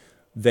 4-8.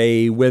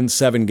 They win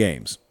 7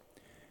 games.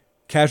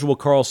 Casual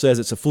Carl says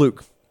it's a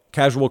fluke.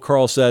 Casual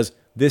Carl says,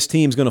 this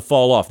team's going to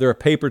fall off. They're a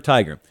paper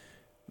tiger.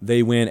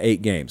 They win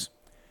 8 games.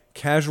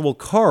 Casual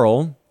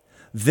Carl,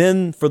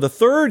 then for the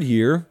 3rd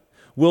year,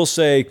 will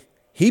say,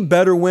 he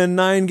better win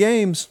 9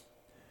 games.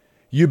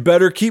 You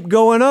better keep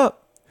going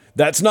up.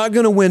 That's not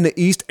going to win the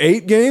East.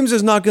 8 games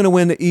is not going to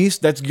win the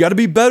East. That's got to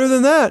be better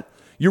than that.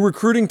 You're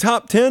recruiting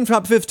top 10,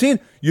 top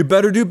 15. You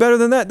better do better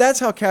than that. That's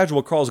how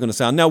Casual Carl is going to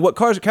sound. Now, what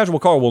Casual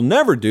Carl will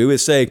never do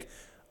is say,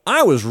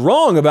 I was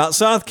wrong about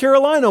South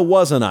Carolina,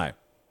 wasn't I?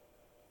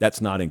 That's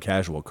not in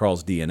Casual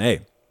Carl's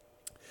DNA.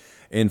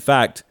 In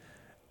fact,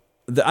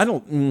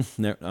 I'm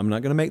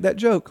not going to make that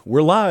joke.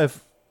 We're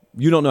live.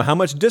 You don't know how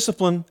much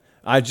discipline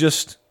I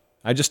just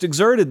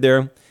exerted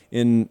there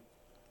in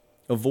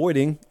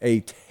avoiding a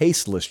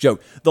tasteless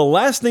joke. The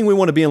last thing we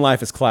want to be in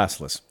life is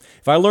classless.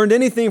 If I learned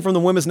anything from the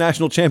Women's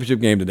National Championship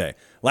game today,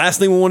 last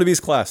thing we want to be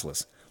is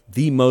classless.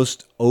 The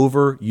most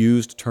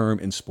overused term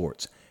in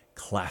sports,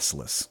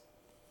 classless.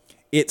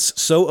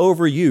 It's so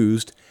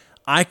overused,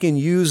 I can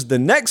use the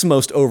next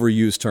most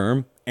overused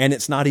term, and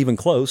it's not even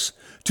close,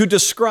 to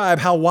describe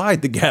how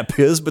wide the gap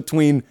is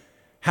between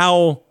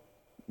how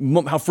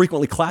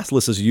frequently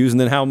classless is used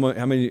and then how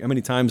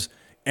many times,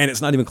 and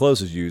it's not even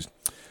close, is used.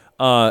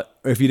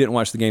 If you didn't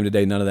watch the game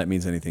today, none of that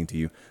means anything to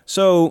you.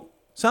 So,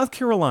 South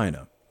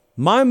Carolina,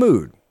 my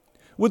mood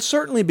would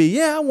certainly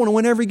be, I want to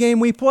win every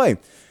game we play.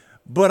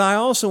 But I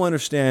also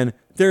understand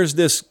there's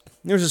this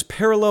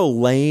parallel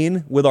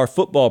lane with our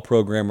football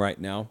program right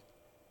now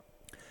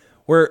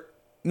where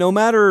no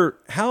matter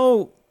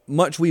how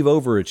much we've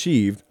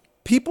overachieved,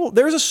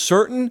 there's a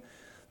certain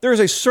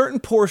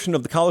portion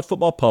of the college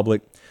football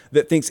public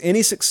that thinks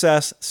any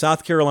success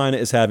South Carolina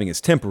is having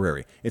is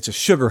temporary. It's a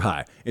sugar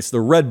high. It's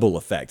the Red Bull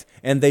effect.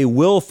 And they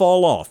will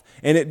fall off.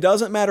 And it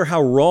doesn't matter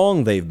how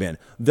wrong they've been.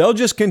 They'll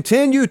just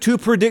continue to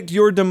predict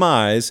your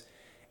demise.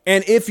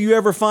 And if you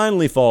ever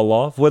finally fall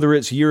off, whether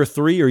it's year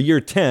 3 or year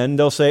 10,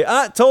 they'll say,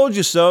 I told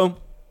you so.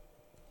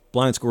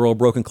 Blind squirrel,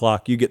 broken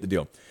clock, you get the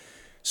deal.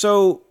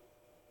 So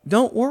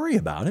don't worry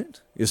about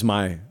it, is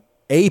my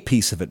A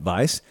piece of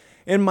advice.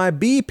 And my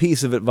B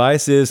piece of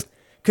advice is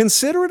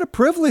consider it a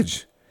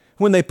privilege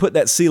when they put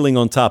that ceiling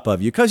on top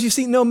of you. Because you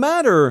see, no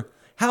matter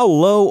how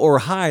low or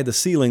high the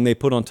ceiling they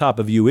put on top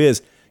of you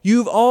is,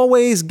 you've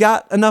always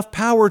got enough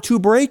power to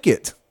break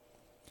it.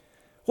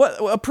 What,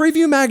 a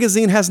preview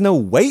magazine has no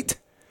weight?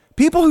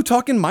 People who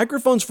talk in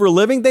microphones for a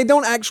living, they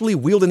don't actually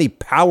wield any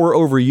power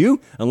over you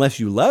unless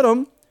you let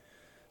them.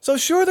 So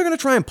sure, they're going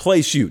to try and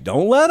place you.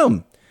 Don't let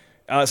them.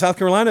 South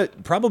Carolina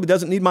probably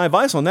doesn't need my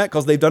advice on that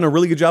because they've done a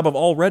really good job of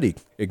already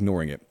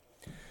ignoring it.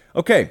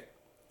 Okay,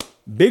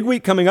 big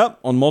week coming up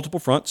on multiple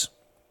fronts.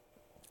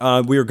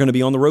 We are going to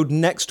be on the road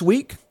next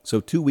week, so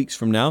 2 weeks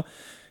from now.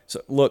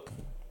 So look,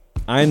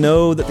 I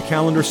know that the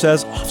calendar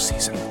says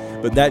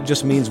off-season, but that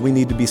just means we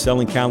need to be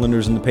selling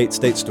calendars in the Pate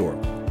State store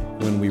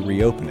when we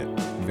reopen it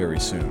very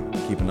soon.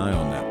 Keep an eye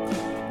on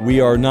that. We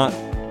are not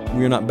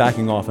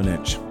backing off an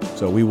inch.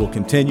 So we will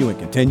continue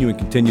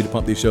to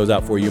pump these shows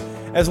out for you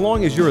as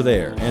long as you're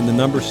there. And the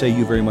numbers say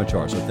you very much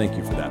are. So thank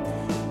you for that.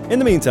 In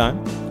the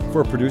meantime,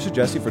 for producer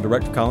Jesse, for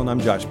director Colin,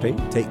 I'm Josh Pate.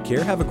 Take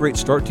care. Have a great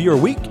start to your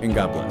week, and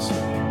God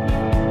bless.